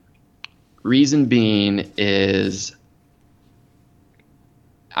Mountain. Reason being is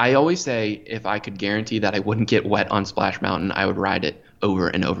I always say if I could guarantee that I wouldn't get wet on Splash Mountain, I would ride it over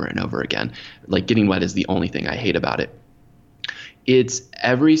and over and over again. Like getting wet is the only thing I hate about it. It's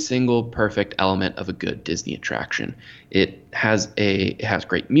every single perfect element of a good Disney attraction. It has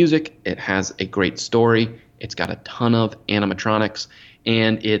great music. It has a great story. It's got a ton of animatronics,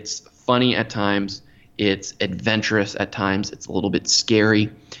 and it's funny at times. It's adventurous at times. It's a little bit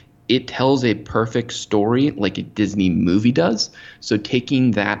scary. It tells a perfect story like a Disney movie does. So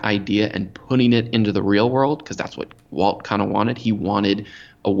taking that idea and putting it into the real world, because that's what Walt kind of wanted. He wanted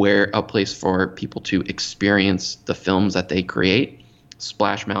a place for people to experience the films that they create.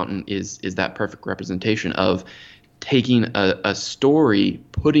 Splash Mountain is that perfect representation of taking a story,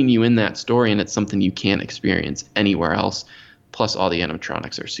 putting you in that story, and it's something you can't experience anywhere else. Plus, all the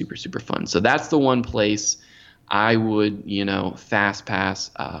animatronics are super, super fun. So that's the one place I would, fast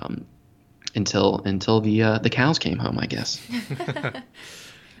pass until the cows came home, I guess.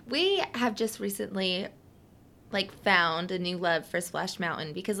 We have just recently found a new love for Splash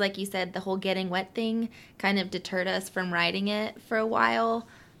Mountain because, like you said, the whole getting wet thing kind of deterred us from riding it for a while.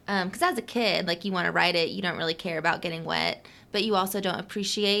 Because as a kid, you want to ride it, you don't really care about getting wet, but you also don't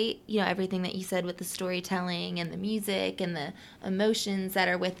appreciate, everything that you said with the storytelling and the music and the emotions that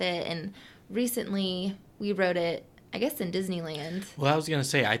are with it. And recently we rode it, I guess, in Disneyland. Well, I was going to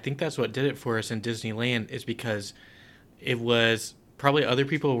say, I think that's what did it for us in Disneyland is because it was probably other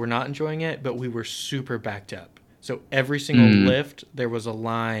people were not enjoying it, but we were super backed up. So every single lift, there was a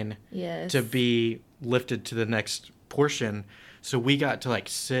line to be lifted to the next portion. So we got to like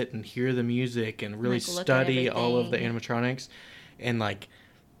sit and hear the music and really study all of the animatronics. And like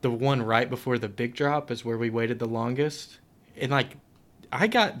the one right before the big drop is where we waited the longest. And like I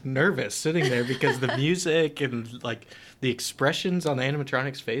got nervous sitting there because the music and like the expressions on the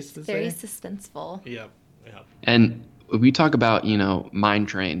animatronics' faces. Very suspenseful. Yep. And we talk about, Mine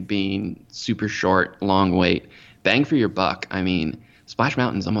Train being super short, long wait. Bang for your buck. I mean, Splash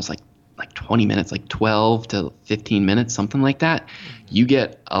Mountain's almost like 20 minutes, like 12 to 15 minutes, something like that. You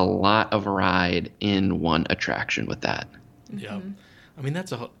get a lot of ride in one attraction with that. Yeah. I mean,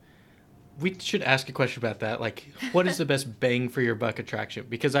 we should ask a question about that. Like, what is the best bang for your buck attraction?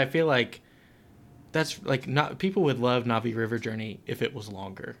 Because I feel like that's like not people would love Navi River Journey if it was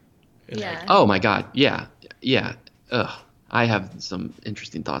longer. Yeah. Oh my God. Yeah. Ugh. I have some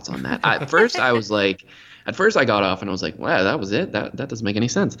interesting thoughts on that. At first I got off and I was like, wow, that was it? That doesn't make any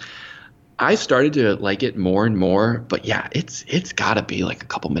sense. I started to like it more and more, but yeah, it's got to be like a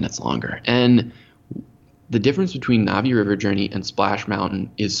couple minutes longer. And the difference between Navi River Journey and Splash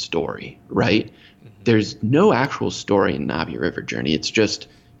Mountain is story, right? There's no actual story in Navi River Journey. It's just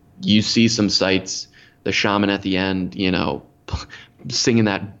you see some sights, the shaman at the end, singing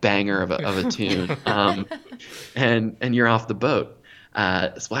that banger of a tune, and you're off the boat.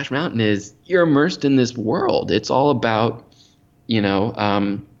 Splash Mountain is you're immersed in this world. It's all about,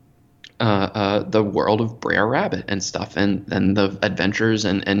 the world of Brer Rabbit and stuff, and the adventures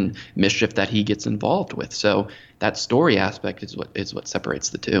and mischief that he gets involved with. So that story aspect is what separates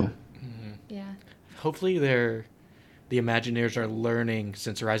the two. Yeah. Hopefully, the Imagineers are learning,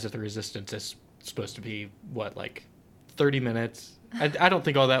 since Rise of the Resistance is supposed to be 30 minutes. I don't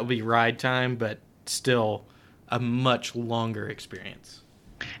think all that will be ride time, but still a much longer experience.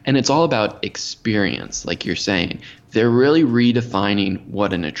 And it's all about experience, like you're saying. They're really redefining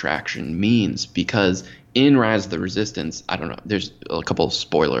what an attraction means, because in Rise of the Resistance, I don't know, there's a couple of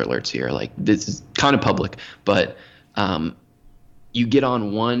spoiler alerts here. Like, this is kind of public, but you get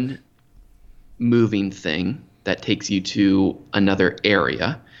on one moving thing that takes you to another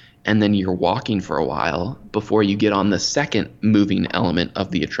area, and then you're walking for a while before you get on the second moving element of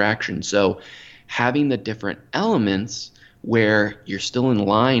the attraction. So having the different elements where you're still in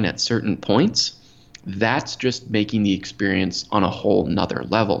line at certain points, that's just making the experience on a whole nother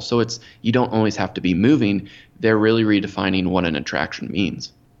level. So you don't always have to be moving. They're really redefining what an attraction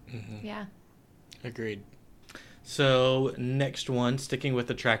means. Yeah. Agreed. So next one, sticking with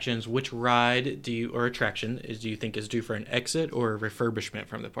attractions, which ride do you think is due for an exit or a refurbishment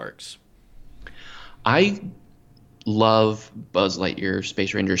from the parks? I love Buzz Lightyear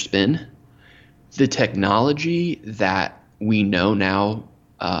Space Ranger Spin. The technology that we know now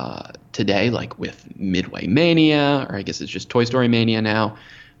today, like with Midway Mania, or I guess it's just Toy Story Mania now,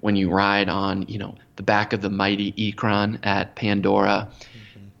 when you ride on, the back of the mighty Ikran at Pandora,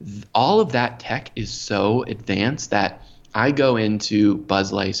 all of that tech is so advanced that I go into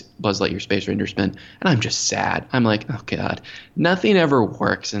Buzz Lightyear Space Ranger Spin, and I'm just sad. I'm like, oh God, nothing ever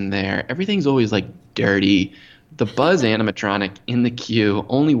works in there. Everything's always like dirty. The Buzz animatronic in the queue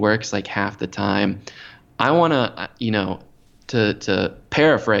only works like half the time. I want to, to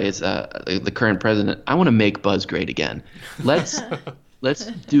paraphrase the current president, I want to make Buzz great again. Let's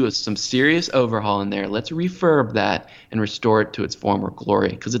do some serious overhaul in there. Let's refurb that and restore it to its former glory,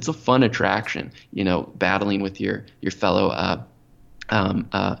 because it's a fun attraction, battling with your fellow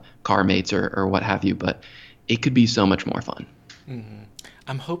car mates or what have you. But it could be so much more fun. Mm-hmm.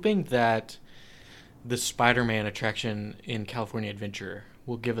 I'm hoping that the Spider-Man attraction in California Adventure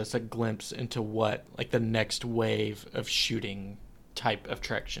will give us a glimpse into what the next wave of shooting type of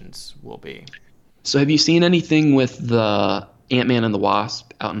attractions will be. So have you seen anything with the Ant-Man and the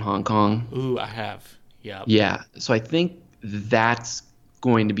Wasp out in Hong Kong? Ooh, I have. Yeah. Yeah. So I think that's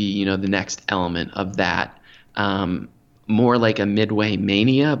going to be, the next element of that. More like a Midway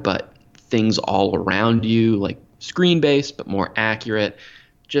Mania, but things all around you, like screen-based, but more accurate.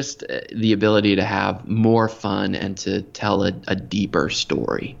 Just the ability to have more fun and to tell a deeper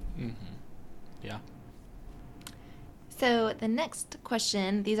story. Mm-hmm. Yeah. So the next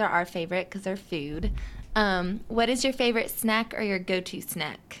question, these are our favorite because they're food. What is your favorite snack or your go-to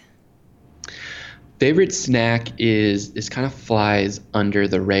snack? Favorite snack is kind of flies under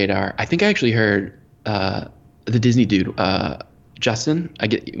the radar. I think I actually heard the Disney dude, Justin,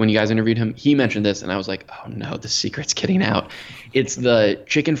 when you guys interviewed him, he mentioned this, and I was like, oh no, the secret's getting out. It's the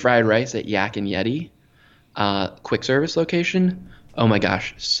chicken fried rice at Yak and Yeti quick service location. Oh my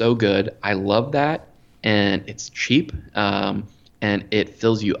gosh, so good. I love that, and it's cheap. and it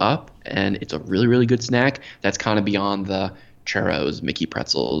fills you up, and it's a really, really good snack. That's kind of beyond the churros, Mickey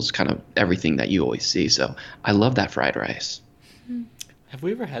pretzels, kind of everything that you always see. So I love that fried rice. Have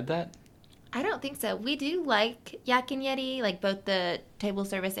we ever had that? I don't think so. We do like Yak and Yeti, like both the table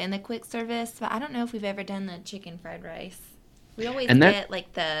service and the quick service, but I don't know if we've ever done the chicken fried rice. We always get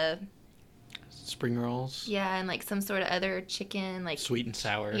like the spring rolls. Yeah, and like some sort of other chicken, like sweet and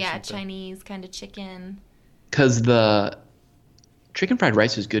sour. Yeah, Chinese kind of chicken. Because the chicken fried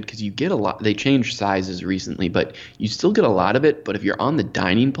rice is good because you get a lot. They changed sizes recently, but you still get a lot of it. But if you're on the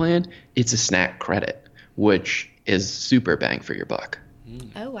dining plan, it's a snack credit, which is super bang for your buck.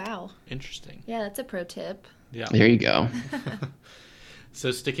 Oh, wow. Interesting. Yeah, that's a pro tip. Yeah. There you go.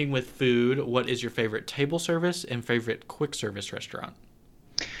 So sticking with food, what is your favorite table service and favorite quick service restaurant?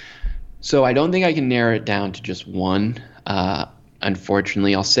 So I don't think I can narrow it down to just one.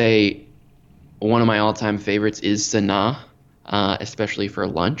 Unfortunately, I'll say one of my all-time favorites is Sanaa, especially for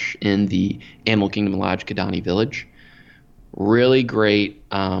lunch in the Animal Kingdom Lodge Kidani Village. Really great.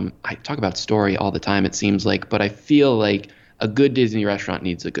 I talk about story all the time, it seems like, but I feel like a good Disney restaurant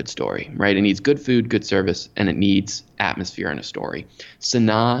needs a good story, right? It needs good food, good service, and it needs atmosphere and a story.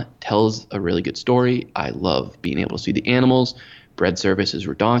 Sanaa tells a really good story. I love being able to see the animals. Bread service is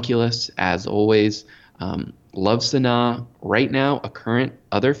ridiculous, as always. Love Sanaa. Right now, a current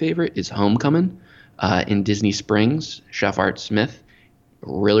other favorite is Homecoming in Disney Springs. Chef Art Smith.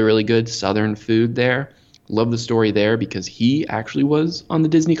 Really, really good Southern food there. Love the story there because he actually was on the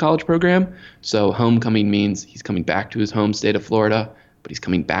Disney College program. So Homecoming means he's coming back to his home state of Florida, but he's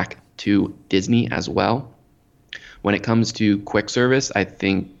coming back to Disney as well. When it comes to quick service, I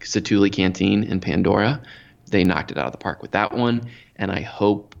think Satu'li Canteen in Pandora, they knocked it out of the park with that one. And I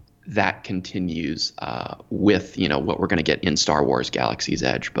hope that continues with, what we're going to get in Star Wars Galaxy's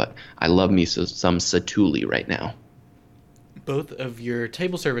Edge. But I love me some Satu'li right now. Both of your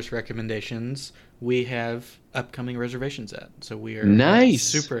table service recommendations we have upcoming reservations at. So we are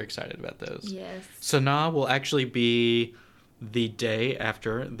super excited about those. Yes. Sanaa will actually be the day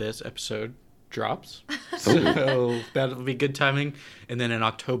after this episode drops. So that'll be good timing. And then in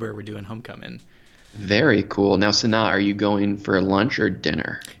October, we're doing Homecoming. Very cool. Now, Sanaa, are you going for lunch or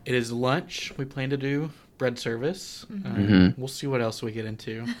dinner? It is lunch. We plan to do bread service. We'll see what else we get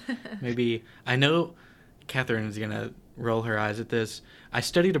into. Maybe, I know Catherine is going to roll her eyes at this. I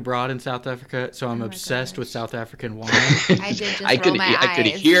studied abroad in South Africa, so I'm obsessed with South African wine. I did just roll my eyes. I could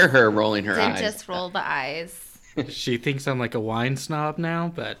hear her rolling her eyes. Just roll the eyes. She thinks I'm like a wine snob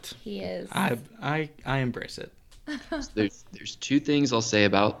now, but he is. I embrace it. There's two things I'll say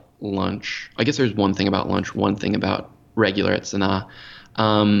about lunch. I guess there's one thing about lunch, one thing about regular at Sanaa.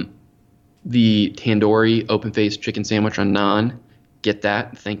 The tandoori open-faced chicken sandwich on naan, get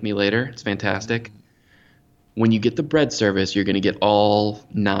that. Thank me later. It's fantastic. When you get the bread service, you're going to get all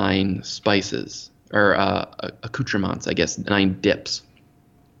 9 spices, or accoutrements, I guess, 9 dips.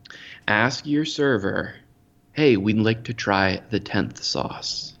 Ask your server, hey, we'd like to try the 10th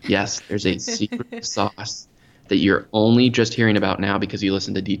sauce. Yes, there's a secret sauce that you're only just hearing about now because you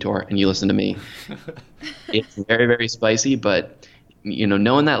listen to Detour and you listen to me. It's very, very spicy, but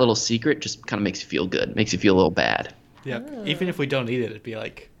knowing that little secret just kind of makes you feel good, makes you feel a little bad. Yeah, even if we don't eat it, it'd be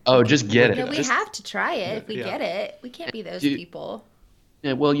like, oh, just get it. No, we have to try it if we get it. We can't be those people.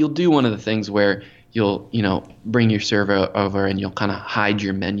 Yeah, well, you'll do one of the things where you'll, bring your server over and you'll kind of hide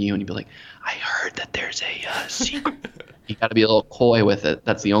your menu and you'll be like, I heard that there's a secret. You got to be a little coy with it.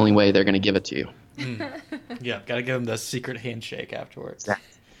 That's the only way they're going to give it to you. Yeah, got to give them the secret handshake afterwards.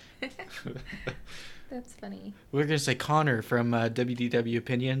 That's funny. We're going to say Connor from WDW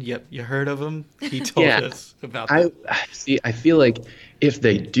Opinion. Yep, you heard of him? He told us about that. I feel like if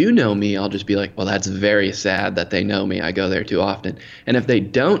they do know me, I'll just be like, well, that's very sad that they know me. I go there too often. And if they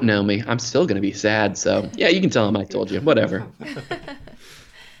don't know me, I'm still going to be sad. So, yeah, you can tell them I told you. Whatever.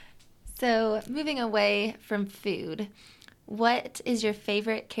 So, moving away from food, what is your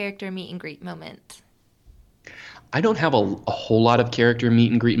favorite character meet and greet moment? I don't have a whole lot of character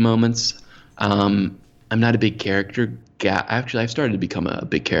meet and greet moments. I'm not a big character guy. Actually, I've started to become a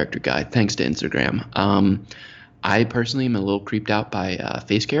big character guy thanks to Instagram. I personally am a little creeped out by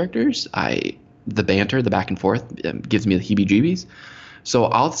face characters. The banter, the back and forth, gives me the heebie-jeebies. So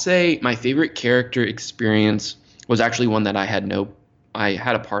I'll say my favorite character experience was actually one that I had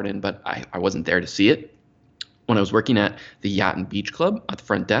a part in, but I wasn't there to see it. When I was working at the Yacht and Beach Club at the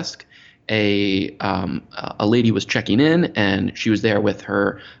front desk, a lady was checking in, and she was there with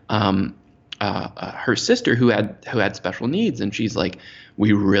her sister who had special needs, and she's like,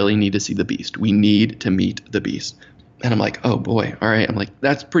 we really need to see the Beast. We need to meet the Beast. And I'm like, oh boy, all right. I'm like,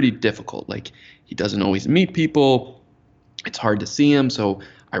 that's pretty difficult. Like, he doesn't always meet people. it's hard to see him. So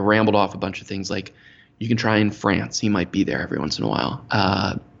I rambled off a bunch of things like, you can try in France. He might be there every once in a while.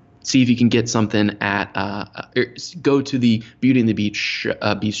 See if you can get something at go to the Beauty and the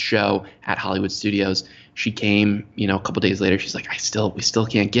Beast show at Hollywood Studios. She came, a couple days later. She's like, we still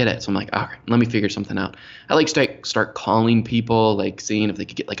can't get it. So I'm like, all right, let me figure something out. I like start calling people, like seeing if they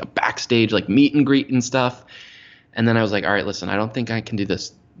could get like a backstage like meet and greet and stuff. And then I was like, all right, listen, I don't think I can do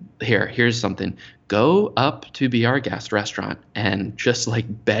this. Here's something. Go up to Be Our Guest restaurant and just like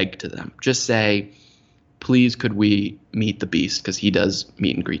beg to them. Just say, please, could we meet the Beast? Because he does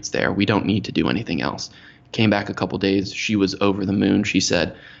meet and greets there. We don't need to do anything else. Came back a couple days. She was over the moon. She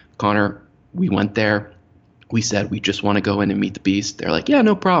said, Connor, we went there. We said we just want to go in and meet the Beast. They're like, yeah,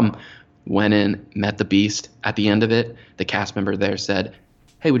 no problem. Went in, met the Beast. At the end of it, the cast member there said,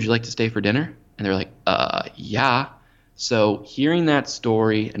 hey, would you like to stay for dinner? And they're like, yeah. So hearing that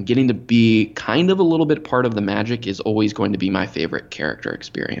story and getting to be kind of a little bit part of the magic is always going to be my favorite character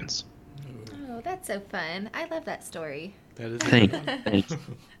experience. That's so fun. I love that story. That is Thanks.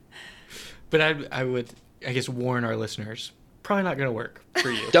 But I would, I guess, warn our listeners, probably not going to work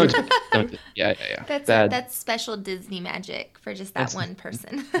for you. Don't. Yeah. That's special Disney magic for just that one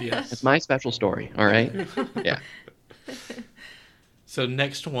person. Yes. It's my special story, all right? Yeah. So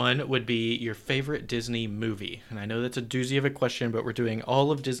next one would be your favorite Disney movie. And I know that's a doozy of a question, but we're doing all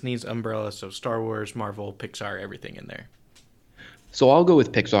of Disney's umbrella, so Star Wars, Marvel, Pixar, everything in there. So I'll go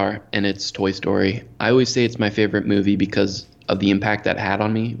with Pixar, and it's Toy Story. I always say it's my favorite movie because of the impact that had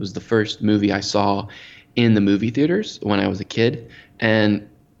on me. It was the first movie I saw in the movie theaters when I was a kid. And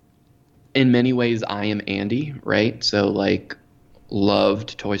in many ways, I am Andy, right? So, like,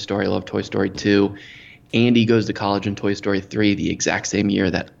 loved Toy Story, loved Toy Story 2. Andy goes to college in Toy Story 3 the exact same year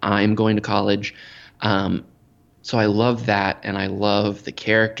that I'm going to college. So I love that, and I love the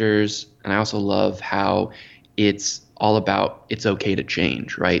characters, and I also love how it's all about it's okay to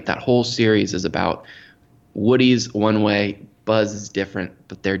change, right? That whole series is about Woody's one way, Buzz is different,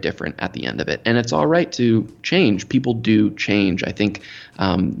 but they're different at the end of it. And it's all right to change. People do change. I think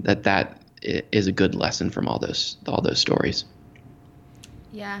that is a good lesson from all those stories.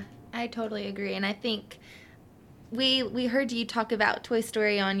 Yeah, I totally agree. And I think we heard you talk about Toy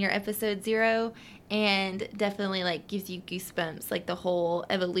Story on your episode 0, and definitely like gives you goosebumps, like the whole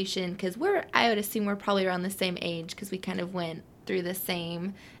evolution, because I would assume we're probably around the same age because we kind of went through the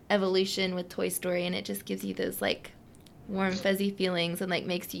same evolution with Toy Story, and it just gives you those like warm fuzzy feelings and like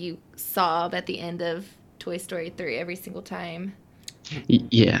makes you sob at the end of Toy Story 3 every single time.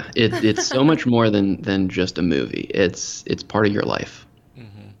 Yeah, it's so much more than just a movie. It's part of your life.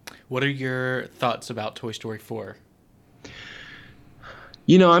 Mm-hmm. What are your thoughts about Toy Story 4?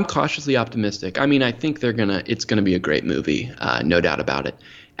 I'm cautiously optimistic. I mean, I think it's gonna be a great movie, no doubt about it.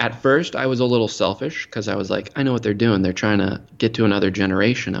 At first, I was a little selfish because I was like, I know what they're doing. They're trying to get to another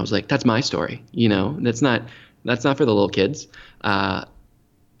generation. I was like, that's my story. That's not for the little kids. But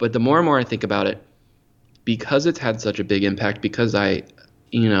the more and more I think about it, because it's had such a big impact, because I,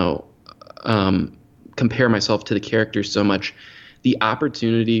 compare myself to the characters so much, the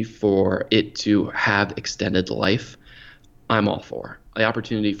opportunity for it to have extended life, I'm all for. The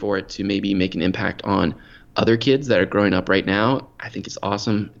opportunity for it to maybe make an impact on other kids that are growing up right now, I think it's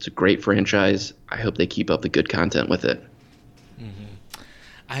awesome. It's a great franchise. I hope they keep up the good content with it. Mm-hmm.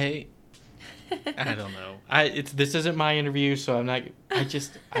 I don't know. This isn't my interview, so I'm not.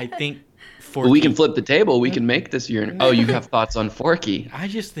 I think Forky. We can flip the table. We can make this your. Oh, you have thoughts on Forky? I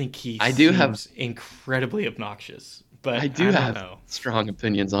just think he seems incredibly obnoxious. But I have strong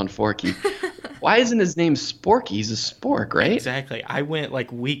opinions on Forky. Why isn't his name Sporky? He's a spork, right? Exactly. I went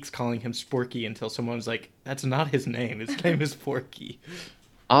like weeks calling him Sporky until someone was like, that's not his name. His name is Forky.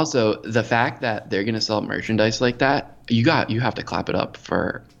 Also, the fact that they're going to sell merchandise like that, you have to clap it up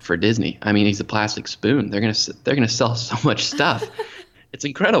for Disney. I mean, he's a plastic spoon. They're going to sell so much stuff. It's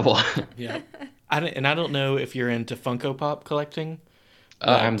incredible. Yeah. I don't know if you're into Funko Pop collecting.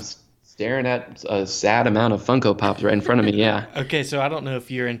 I'm staring at a sad amount of Funko Pops right in front of me, yeah. Okay, so I don't know if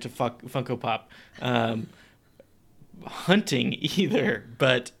you're into Funko Pop hunting either,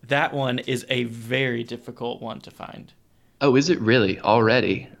 but that one is a very difficult one to find. Oh, is it really?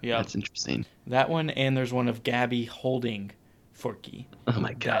 Already? Yeah. That's interesting. That one, and there's one of Gabby holding Forky. Oh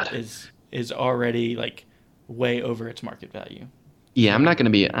my God. That is already like way over its market value. Yeah, I'm not gonna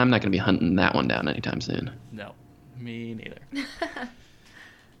be hunting that one down anytime soon. No, me neither.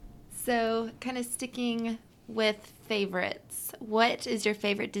 So, kind of sticking with favorites, what is your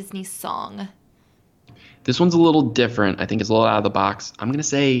favorite Disney song? This one's a little different. I think it's a little out of the box. I'm going to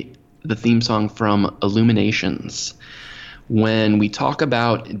say the theme song from Illuminations, When we talk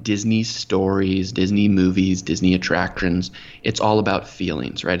about Disney stories, Disney movies, Disney attractions, it's all about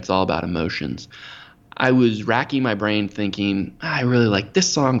feelings, right? It's all about emotions. I was racking my brain thinking, I really like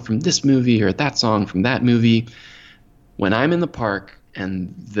this song from this movie or that song from that movie. When I'm in the park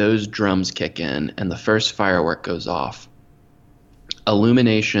and those drums kick in and the first firework goes off,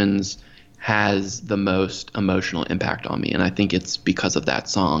 Illuminations has the most emotional impact on me. And I think it's because of that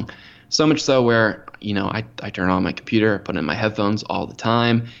song. So much so where, I turn on my computer, put in my headphones all the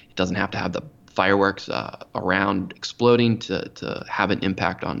time. It doesn't have to have the fireworks around exploding to have an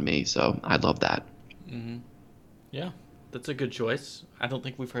impact on me. So I love that. Mm-hmm. Yeah, that's a good choice. I don't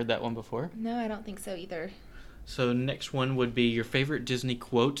think we've heard that one before. No, I don't think so either. So next one would be your favorite Disney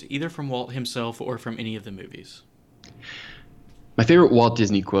quote, either from Walt himself or from any of the movies. My favorite Walt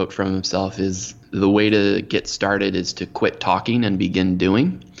Disney quote from himself is, "The way to get started is to quit talking and begin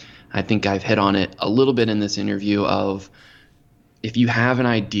doing." I think I've hit on it a little bit in this interview of, if you have an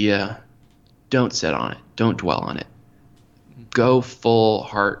idea, don't sit on it. Don't dwell on it. Go full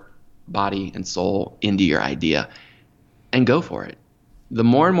heart, body, and soul into your idea and go for it. The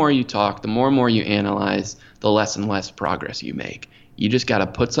more and more you talk, the more and more you analyze, the less and less progress you make. You just got to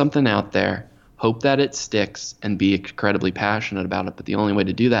put something out there, hope that it sticks, and be incredibly passionate about it. But the only way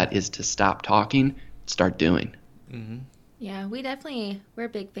to do that is to stop talking, start doing. Mm-hmm. Yeah, we're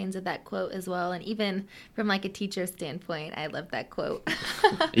big fans of that quote as well. And even from like a teacher standpoint, I love that quote.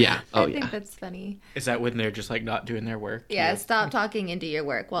 Yeah. Oh, I think yeah. that's funny. Is that when they're just like not doing their work? Yeah, stop talking into your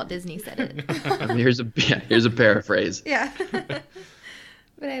work. Walt Disney said it. Here's a paraphrase. Yeah.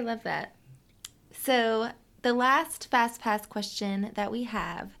 But I love that. So the last Fast Pass question that we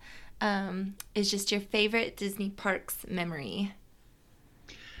have is just your favorite Disney parks memory.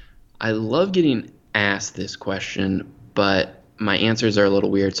 I love getting asked this question, but my answers are a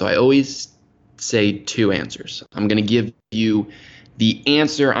little weird. So I always say two answers. I'm going to give you the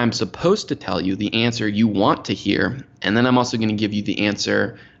answer I'm supposed to tell you, the answer you want to hear, and then I'm also going to give you the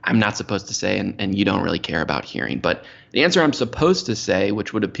answer I'm not supposed to say and you don't really care about hearing. But the answer I'm supposed to say,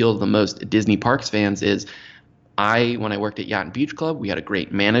 which would appeal to the most Disney Parks fans, is when I worked at Yacht and Beach Club, we had a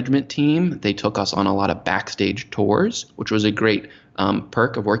great management team. They took us on a lot of backstage tours, which was a great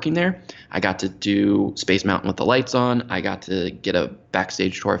perk of working there. I got to do Space Mountain with the lights on. I got to get a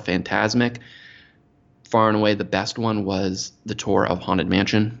backstage tour of Fantasmic. Far and away the best one was the tour of Haunted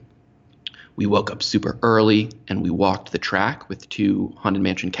Mansion. We woke up super early and we walked the track with two Haunted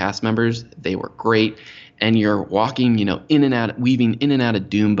Mansion cast members. They were great. And you're walking, in and out, weaving in and out of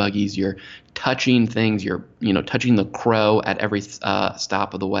doom buggies. You're touching things. You're, touching the crow at every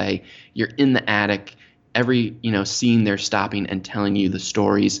stop of the way. You're in the attic. Every, scene they're stopping and telling you the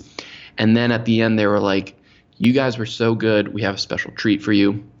stories. And then at the end, they were like, "You guys were so good. We have a special treat for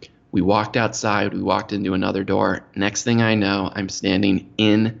you." We walked outside. We walked into another door. Next thing I know, I'm standing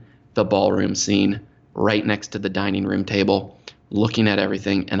in the ballroom scene right next to the dining room table, looking at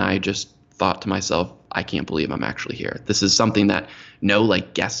everything. And I just thought to myself, I can't believe I'm actually here. This is something that no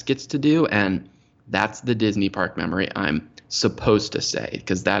guest gets to do. And that's the Disney park memory I'm supposed to say,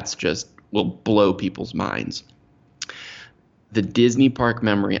 because that's just will blow people's minds. The Disney park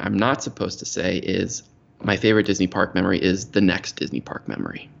memory I'm not supposed to say is my favorite Disney park memory is the next Disney park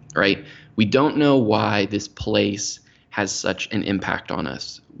memory, right? We don't know why this place has such an impact on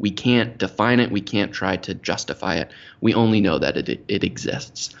us. We can't define it. We can't try to justify it. We only know that it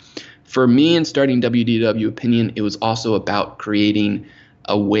exists. For me, in starting WDW Opinion, it was also about creating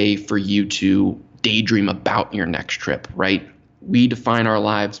a way for you to daydream about your next trip, right? We define our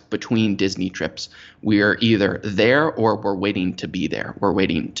lives between Disney trips. We're either there or we're waiting to be there. We're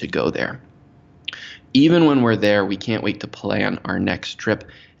waiting to go there. Even when we're there, we can't wait to plan our next trip.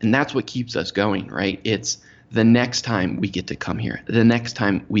 And that's what keeps us going, right? It's the next time we get to come here, the next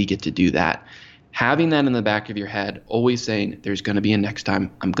time we get to do that. Having that in the back of your head, always saying there's going to be a next time,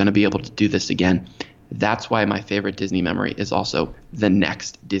 I'm going to be able to do this again. That's why my favorite Disney memory is also the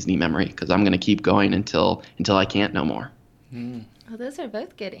next Disney memory, because I'm going to keep going until I can't no more. Well, those are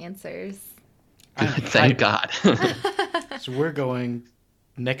both good answers. Thank God. So we're going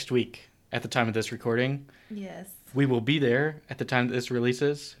next week at the time of this recording. Yes. We will be there at the time that this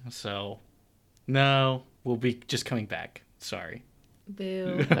releases. So, no, we'll be just coming back. Sorry.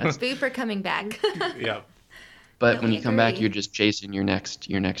 Boo. Boo for coming back. Yep. But No, when we you come back, agree. you're just chasing your next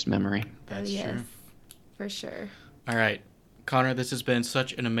memory. That's yes, true. for sure. All right. Connor, this has been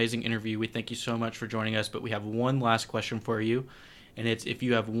such an amazing interview. We thank you so much for joining us, but we have one last question for you. And it's, if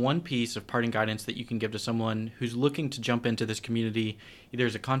you have one piece of parting guidance that you can give to someone who's looking to jump into this community, either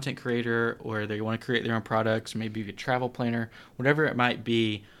as a content creator or they want to create their own products, maybe a travel planner, whatever it might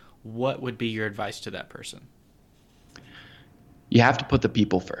be, what would be your advice to that person? you have to put the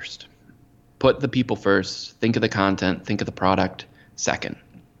people first. Put the people first. Think of the content. Think of the product second.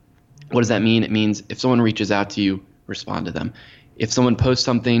 What does that mean? It means if someone reaches out to you, respond to them. If someone posts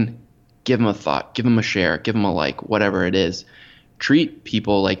something, give them a thought, give them a share, give them a like, whatever it is. Treat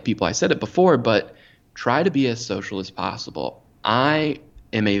people like people. I said it before, but try to be as social as possible. I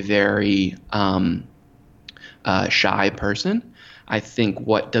am a very shy person. I think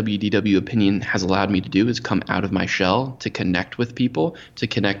what WDW Opinion has allowed me to do is come out of my shell, to connect with people, to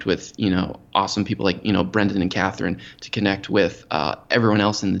connect with, awesome people like, Brendan and Catherine, to connect with everyone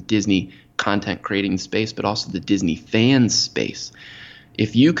else in the Disney content creating space, but also the Disney fans space.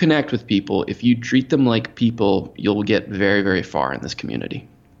 If you connect with people, if you treat them like people, you'll get very, very far in this community.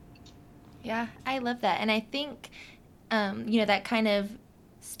 Yeah, I love that. And I think, that kind of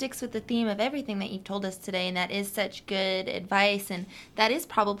sticks with the theme of everything that you've told us today, and that is such good advice, and that is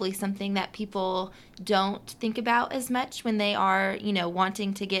probably something that people don't think about as much when they are,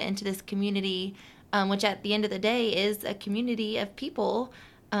 wanting to get into this community, which at the end of the day is a community of people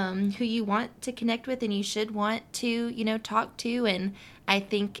who you want to connect with and you should want to, talk to. And I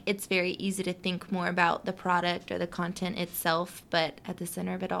think it's very easy to think more about the product or the content itself, but at the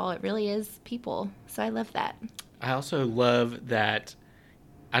center of it all, it really is people. So I love that. I also love that,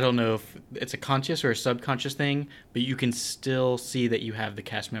 I don't know if it's a conscious or a subconscious thing, but you can still see that you have the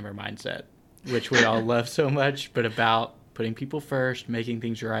cast member mindset, which we all love so much, but about putting people first, making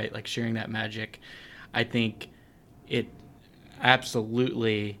things right, like sharing that magic. I think it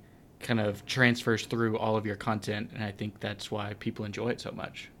absolutely kind of transfers through all of your content, and I think that's why people enjoy it so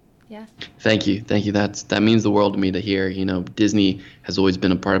much. Yeah. Thank you. That means the world to me to hear. Disney has always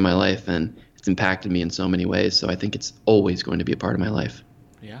been a part of my life, and it's impacted me in so many ways, so I think it's always going to be a part of my life.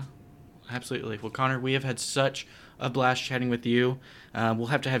 Yeah, absolutely. Well, Connor, we have had such a blast chatting with you. We'll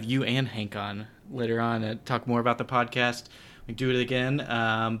have to have you and Hank on later on and talk more about the podcast. We can do it again,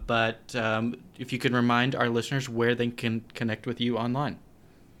 but if you could remind our listeners where they can connect with you online.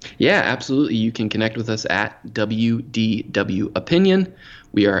 Yeah, absolutely. You can connect with us at WDW Opinion.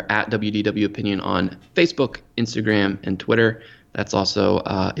 We are at WDW Opinion on Facebook, Instagram, and Twitter. That's also,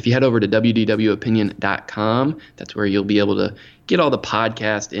 if you head over to wdwopinion.com, that's where you'll be able to get all the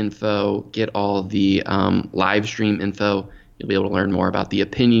podcast info, get all the live stream info. You'll be able to learn more about the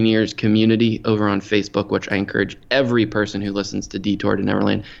Opinioneers community over on Facebook, which I encourage every person who listens to Detour to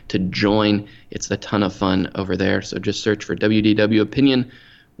Neverland to join. It's a ton of fun over there. So just search for WDW Opinion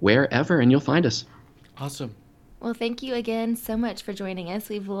wherever, and you'll find us. Awesome. Well, thank you again so much for joining us.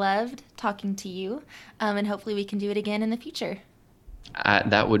 We've loved talking to you, and hopefully we can do it again in the future.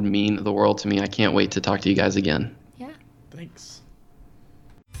 That would mean the world to me. I can't wait to talk to you guys again. Yeah. Thanks.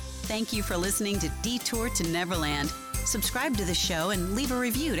 Thank you for listening to Detour to Neverland. Subscribe to the show and leave a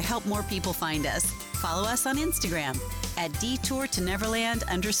review to help more people find us. Follow us on Instagram at Detour to Neverland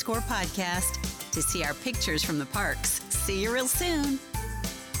 _podcast to see our pictures from the parks. See you real soon.